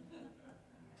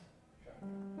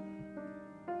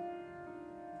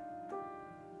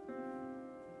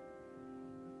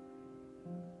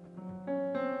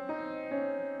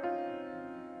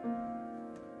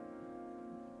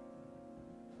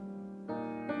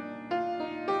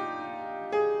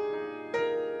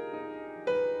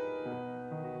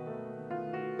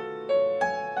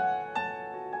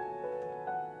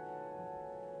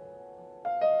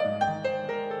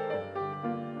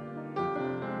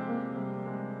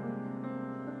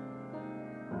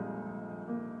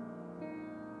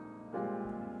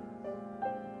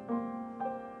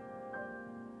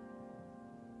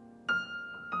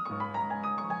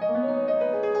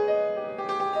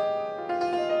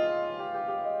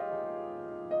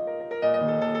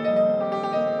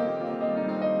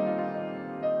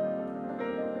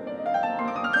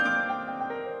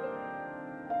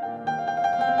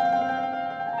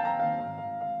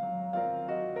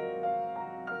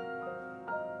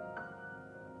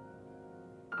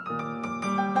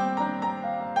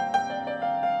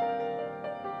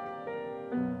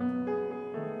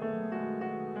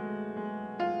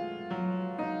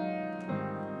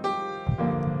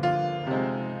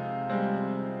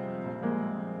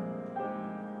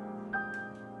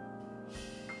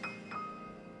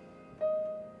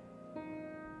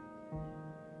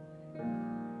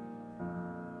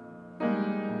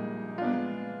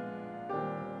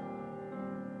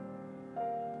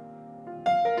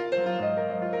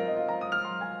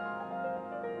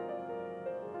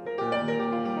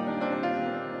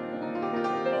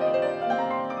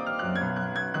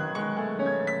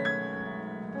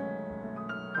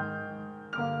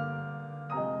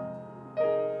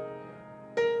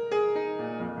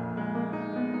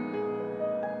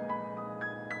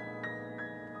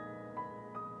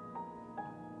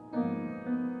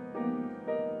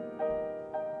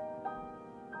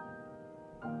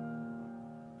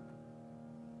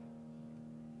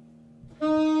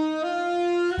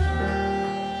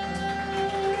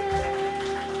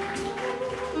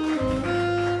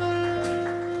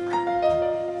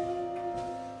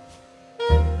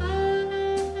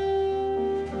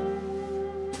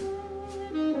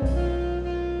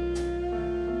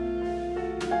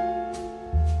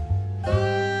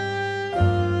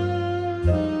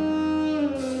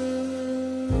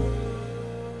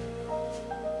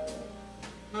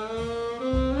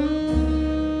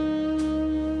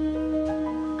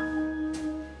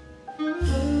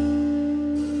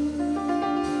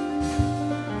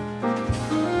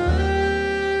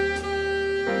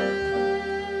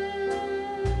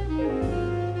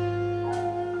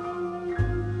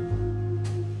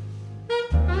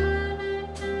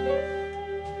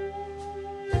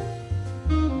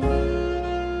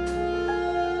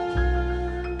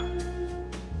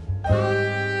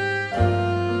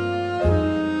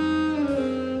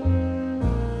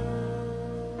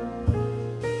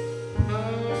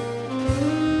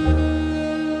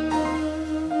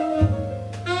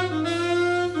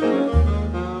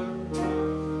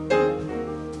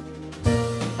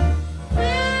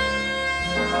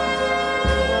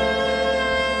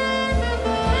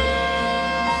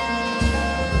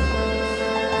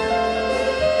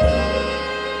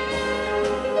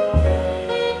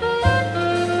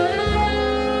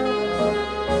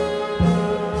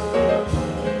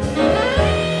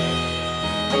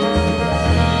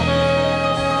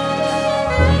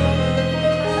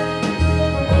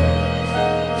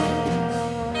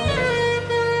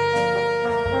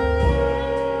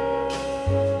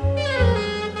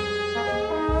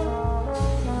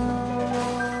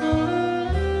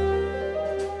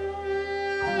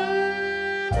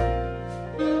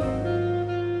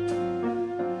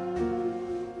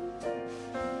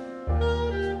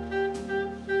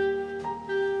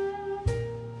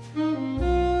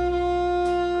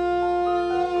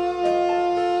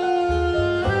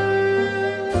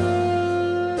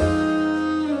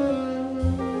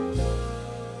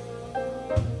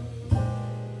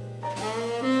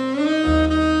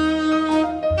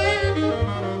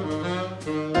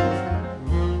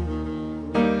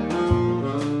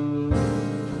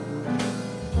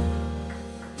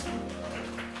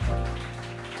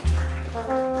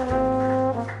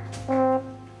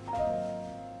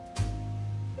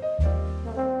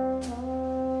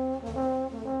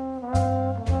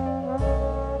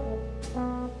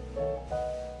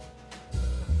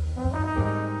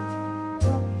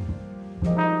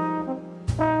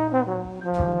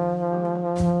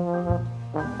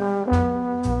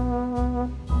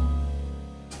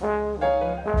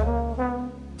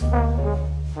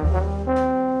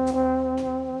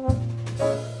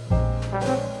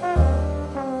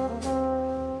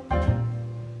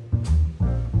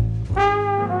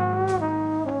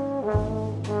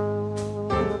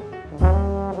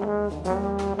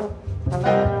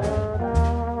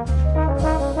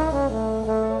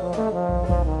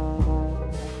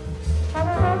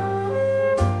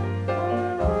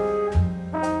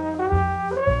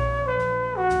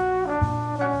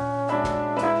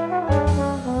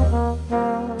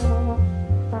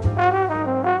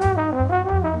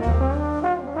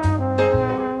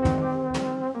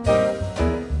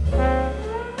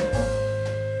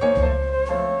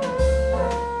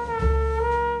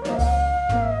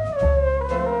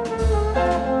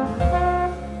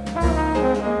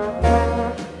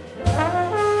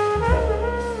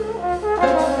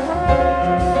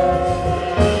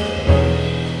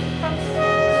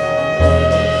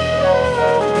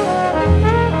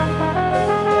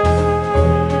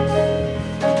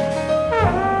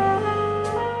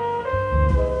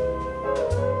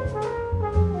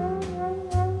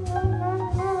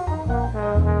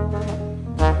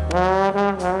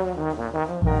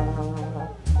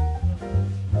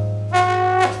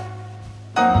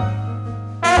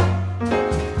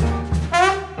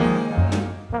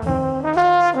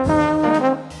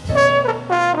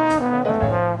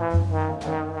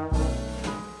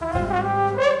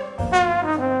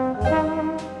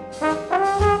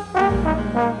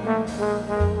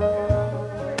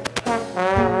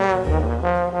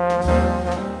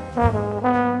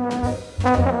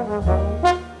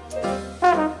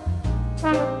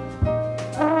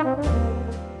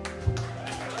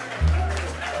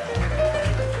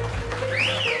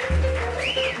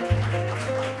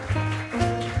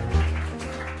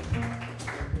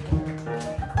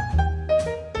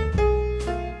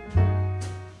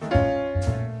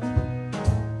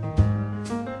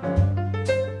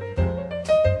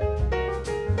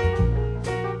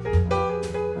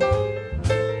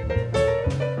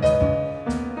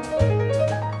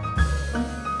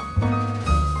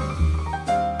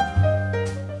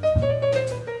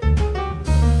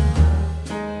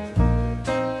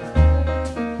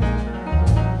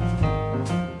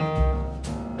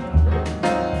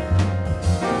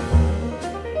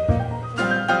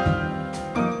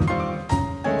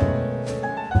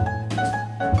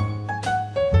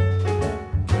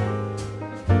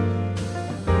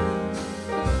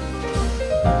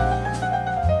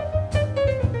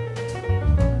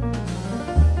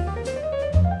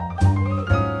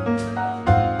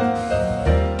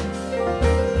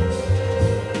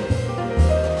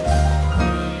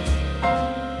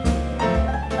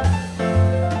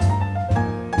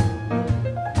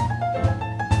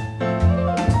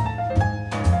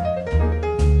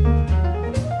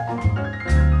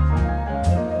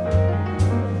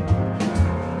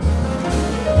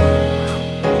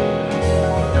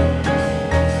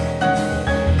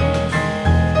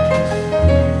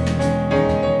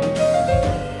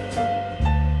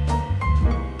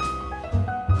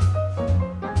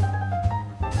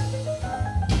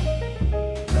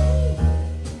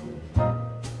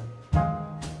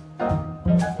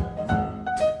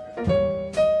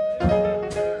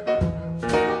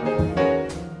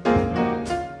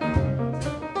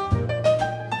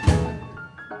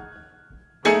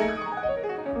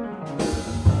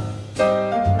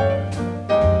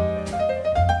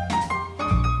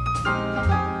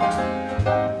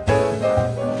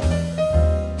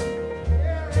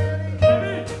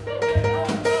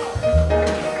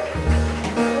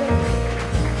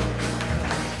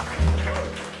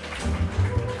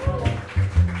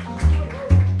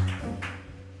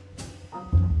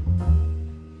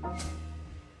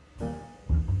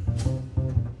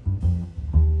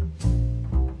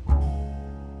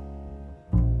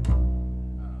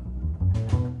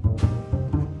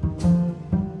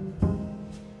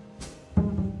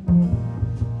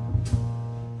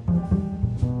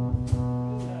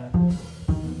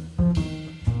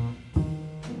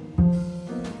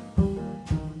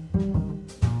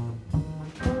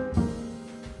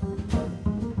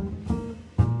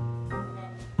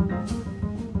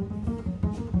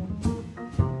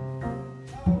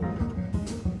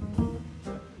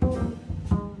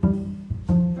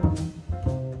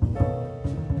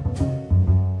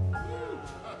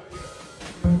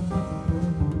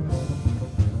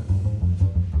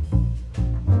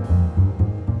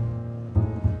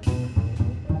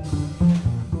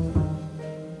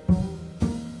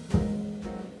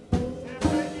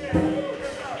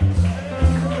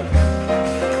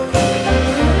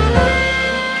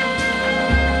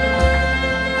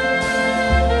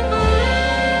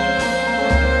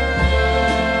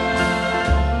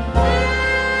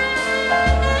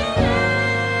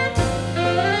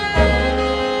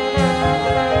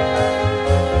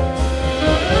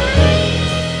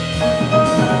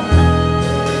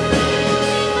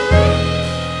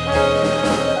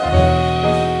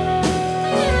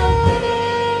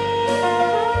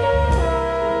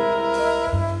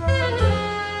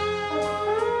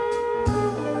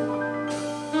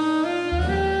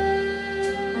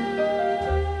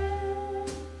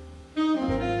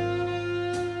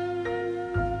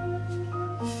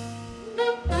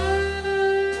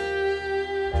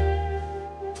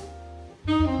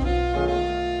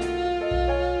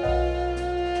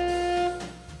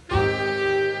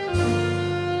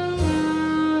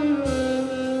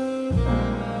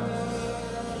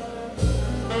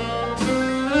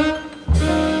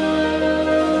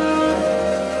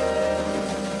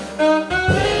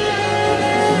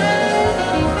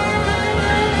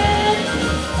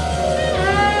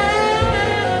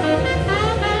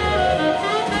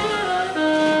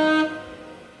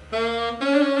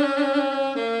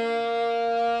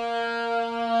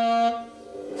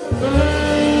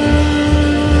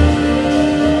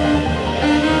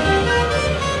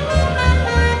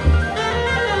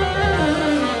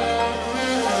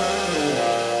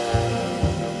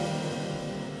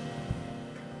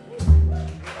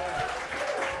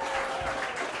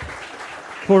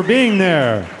 for being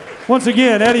there. Once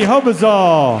again, Eddy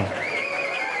Hobizal,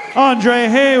 Andre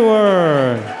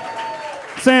Hayward,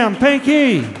 Sam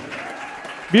Pankey.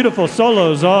 Beautiful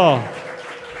solos all.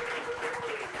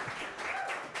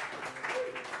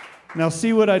 Now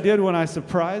see what I did when I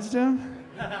surprised him?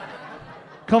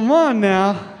 Come on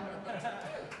now.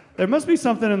 There must be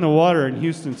something in the water in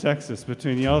Houston, Texas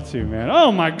between y'all two, man.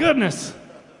 Oh my goodness.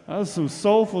 That was some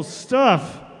soulful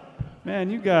stuff.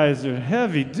 Man, you guys are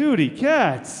heavy-duty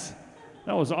cats.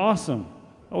 That was awesome.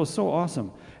 That was so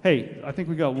awesome. Hey, I think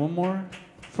we got one more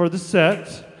for the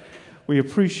set. We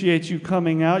appreciate you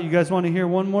coming out. You guys want to hear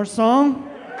one more song?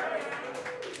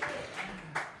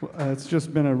 It's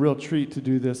just been a real treat to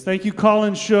do this. Thank you,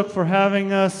 Colin Shook, for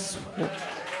having us.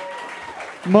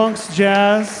 Monk's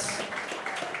Jazz.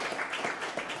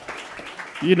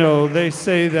 You know, they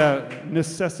say that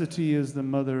necessity is the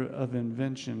mother of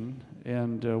invention.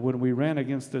 And when we ran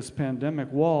against this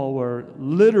pandemic wall, where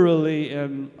literally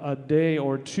in a day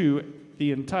or two,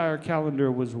 the entire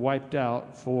calendar was wiped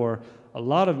out for a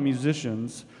lot of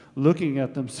musicians looking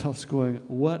at themselves going,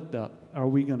 what the are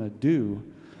we going to do?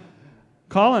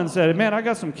 Colin said, man, I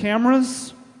got some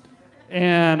cameras,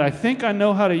 and I think I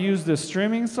know how to use this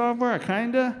streaming software,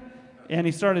 kinda. And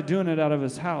he started doing it out of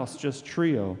his house, just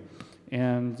trio.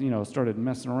 And, you know, started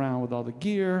messing around with all the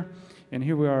gear. And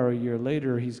here we are a year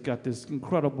later. He's got this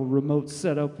incredible remote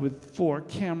setup with 4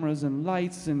 cameras and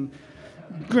lights and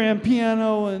grand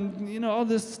piano and, you know, all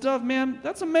this stuff. Man,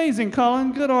 that's amazing,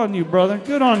 Colin. Good on you, brother.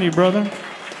 Good on you, brother.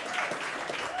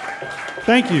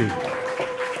 Thank you.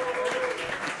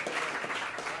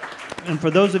 And for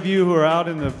those of you who are out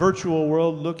in the virtual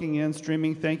world looking in,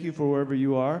 streaming, thank you for wherever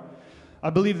you are. I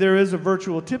believe there is a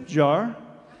virtual tip jar.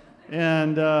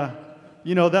 And,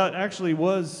 you know, that actually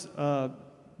was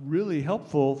really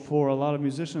helpful for a lot of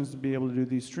musicians to be able to do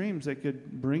these streams. They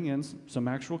could bring in some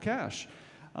actual cash.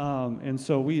 And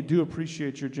so we do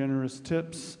appreciate your generous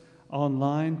tips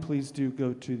online. Please do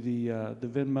go to the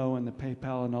Venmo and the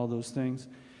PayPal and all those things.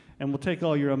 And we'll take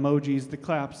all your emojis, the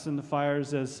claps and the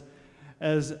fires,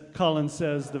 as Colin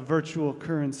says, the virtual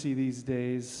currency these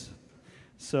days.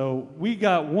 So we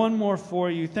got one more for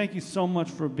you. Thank you so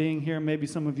much for being here. Maybe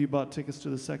some of you bought tickets to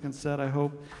the second set, I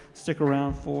hope. Stick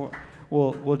around for,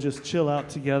 we'll just chill out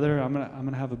together. I'm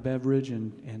gonna have a beverage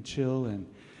and chill, and,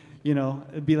 you know,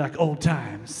 it'd be like old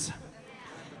times.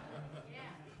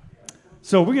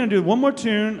 So we're gonna do one more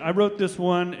tune. I wrote this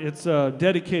one. It's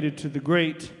dedicated to the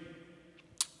great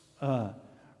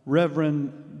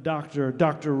Reverend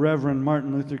Dr. Reverend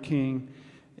Martin Luther King.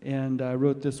 And I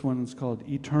wrote this one. It's called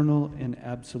Eternal and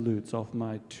Absolutes off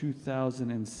my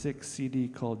 2006 CD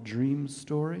called Dream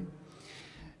Story.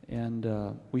 And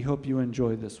we hope you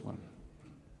enjoy this one.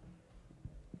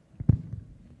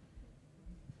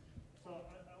 So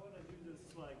I want to do this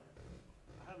like,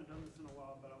 I haven't done this in a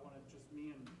while, but I want to just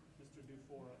me and Mr.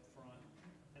 Dufour up front,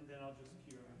 and then I'll just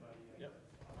cue everybody in. Yep.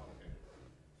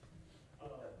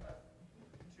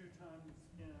 2 times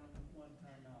in, 1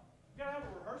 time out. You gotta have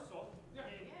a rehearsal. Yeah.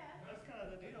 That's kind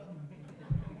of the deal.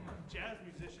 Jazz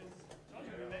musicians, told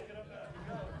you we make it up as we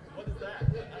go. What is that?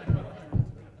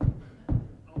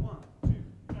 A 1, 2,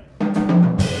 3.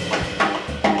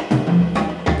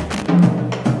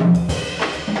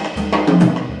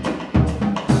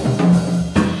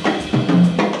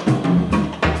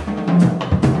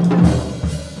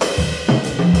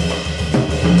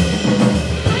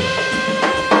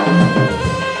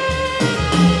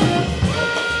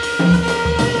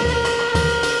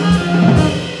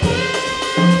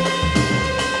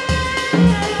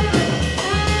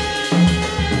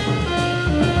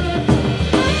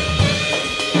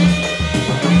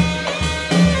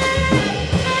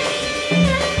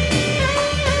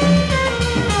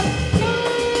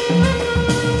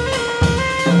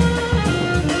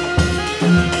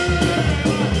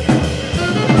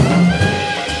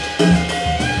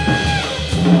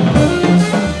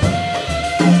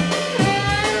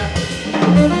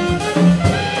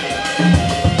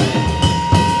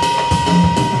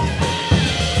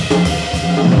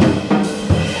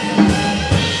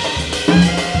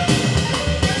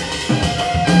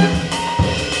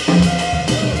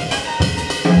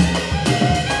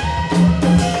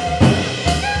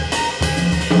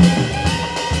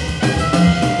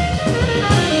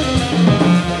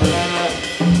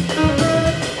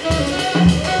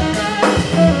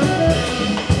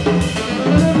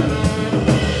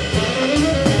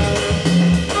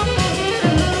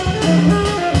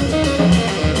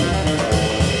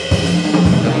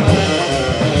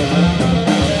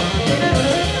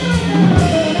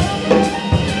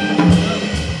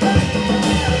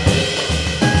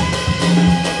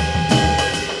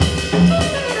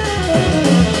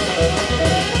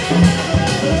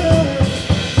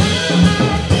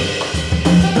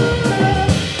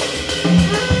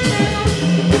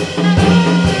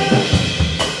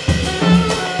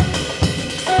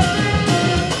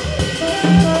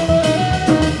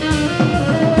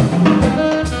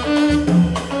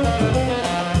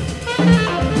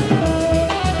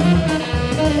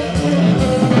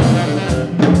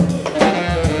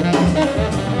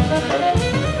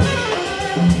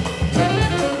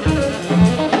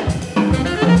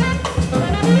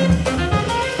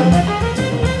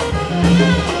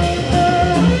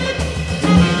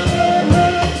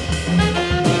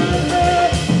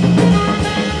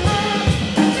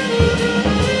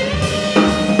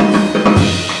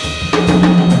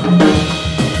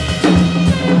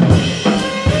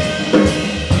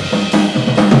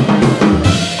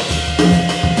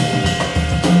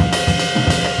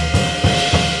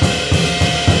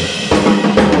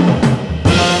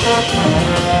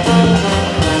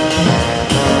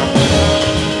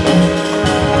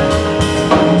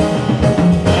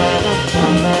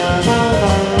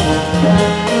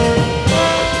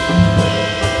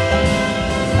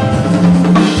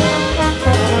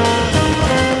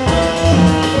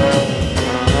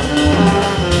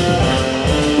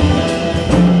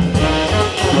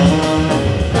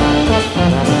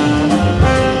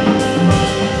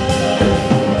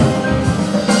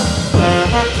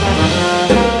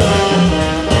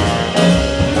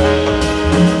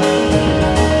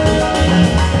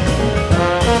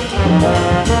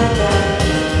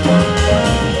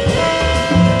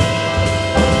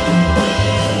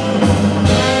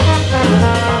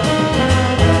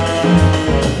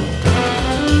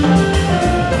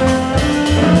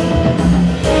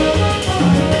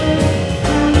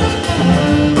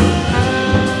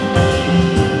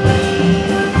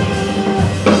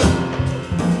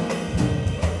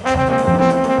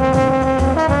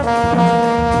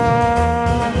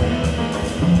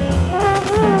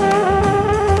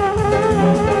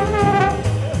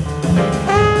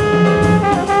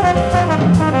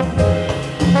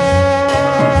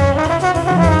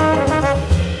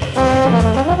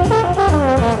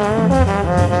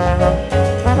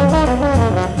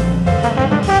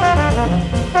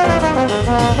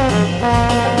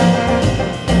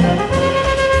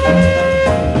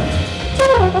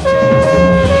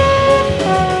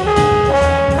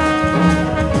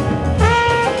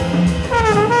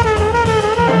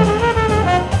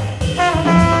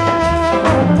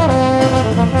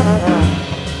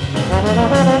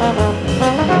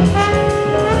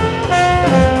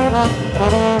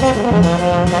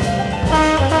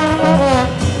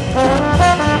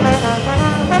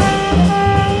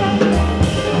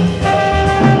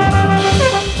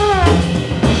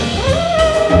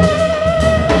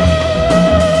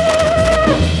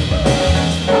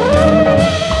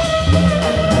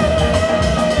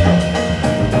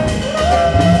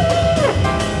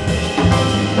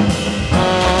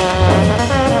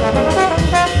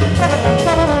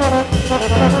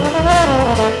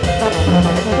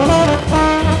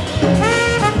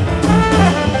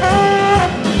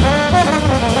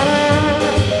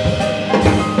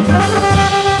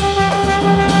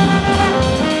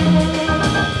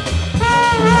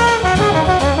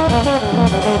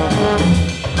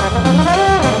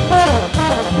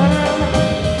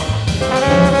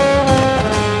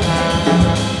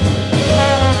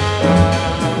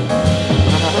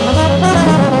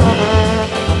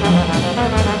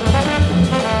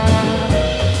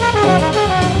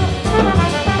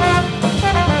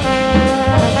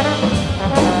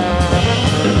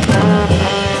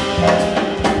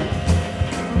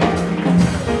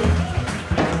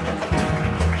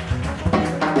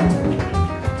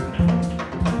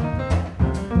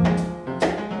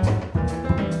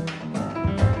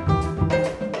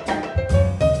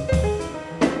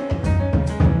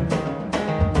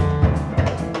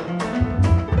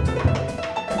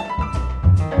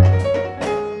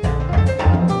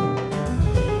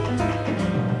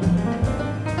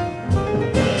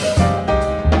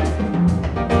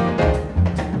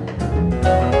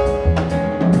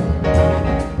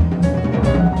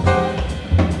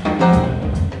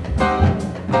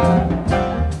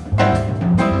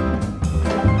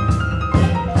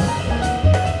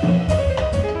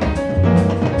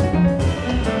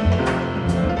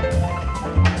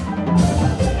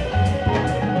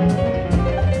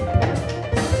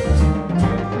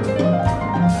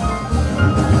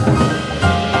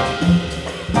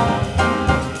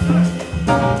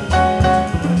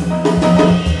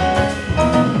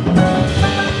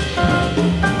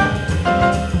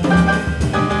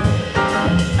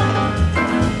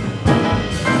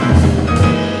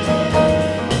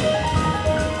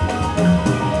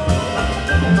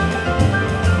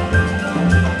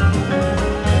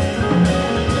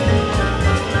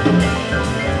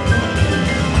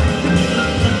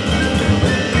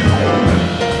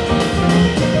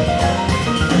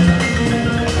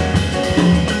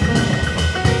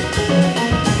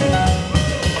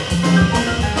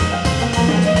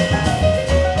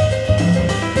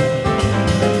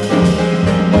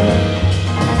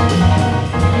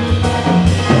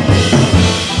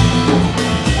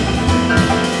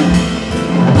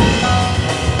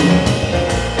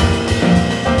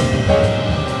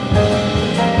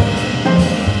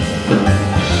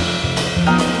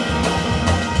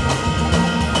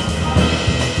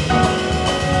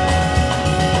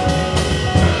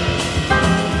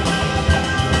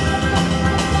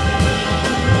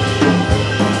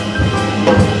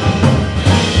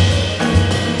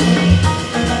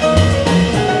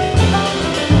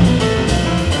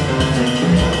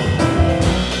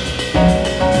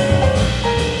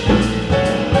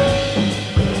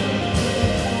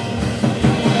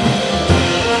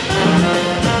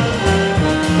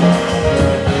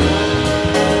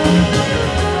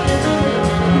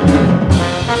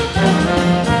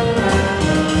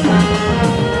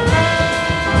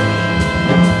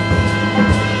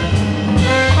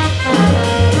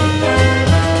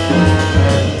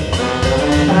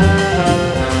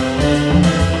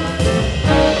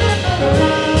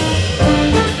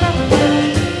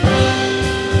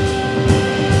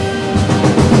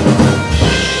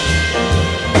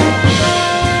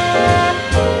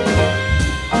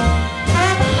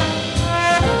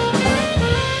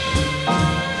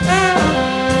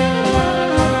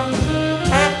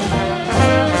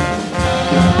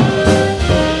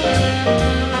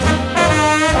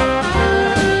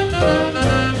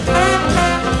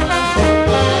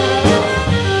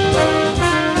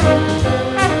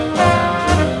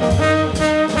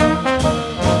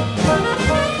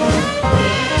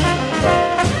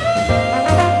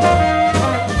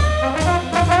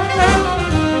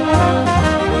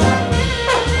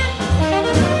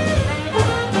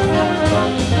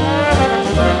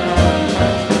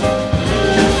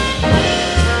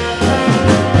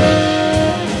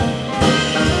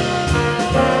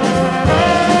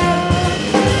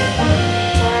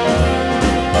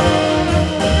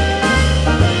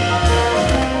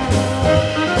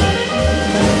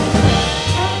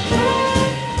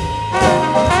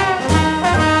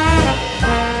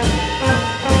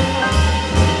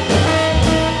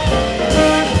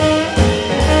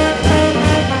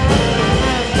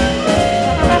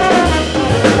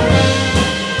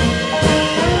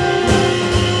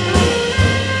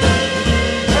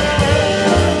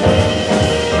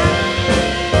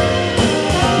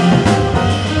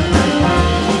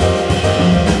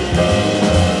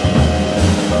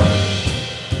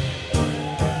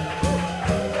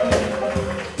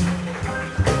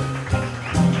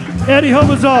 Eddy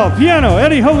Hobizal, piano,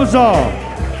 Eddy Hobizal.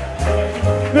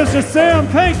 Mr. Sam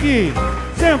Pankey,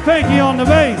 Sam Pankey on the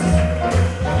bass.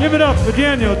 Give it up for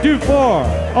Daniel Dufour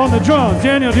on the drums,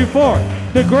 Daniel Dufour.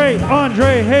 The great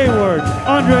Andre Hayward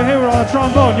on the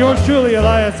trombone. Yours truly,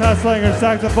 Elias Haslanger,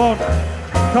 saxophone.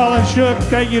 Colin Shook,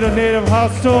 thank you to Native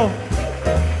Hostel.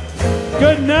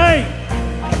 Good night.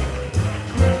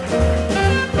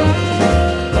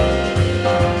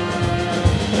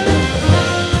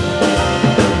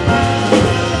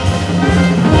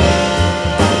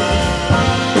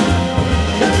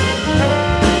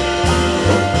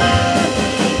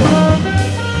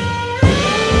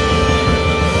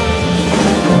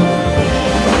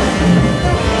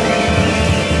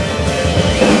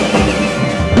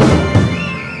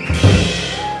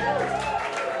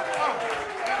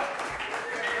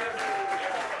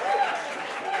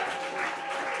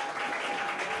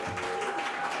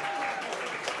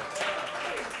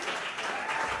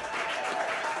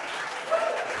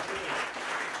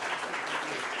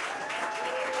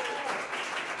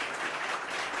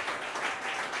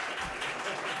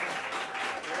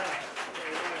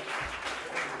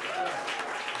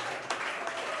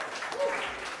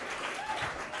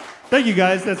 Thank you,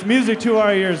 guys. That's music to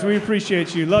our ears. We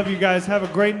appreciate you. Love you guys. Have a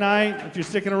great night. If you're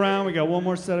sticking around, we got one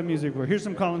more set of music. Here's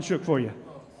some Colin Shook for you.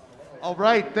 All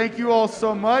right. Thank you all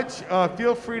so much.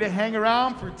 Feel free to hang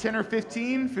around for 10 or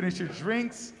 15. Finish your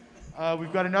drinks.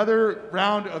 We've got another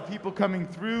round of people coming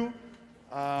through.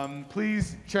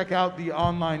 Please check out the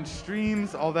online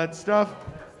streams, all that stuff.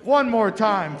 One more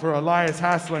time for Elias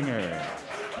Haslanger.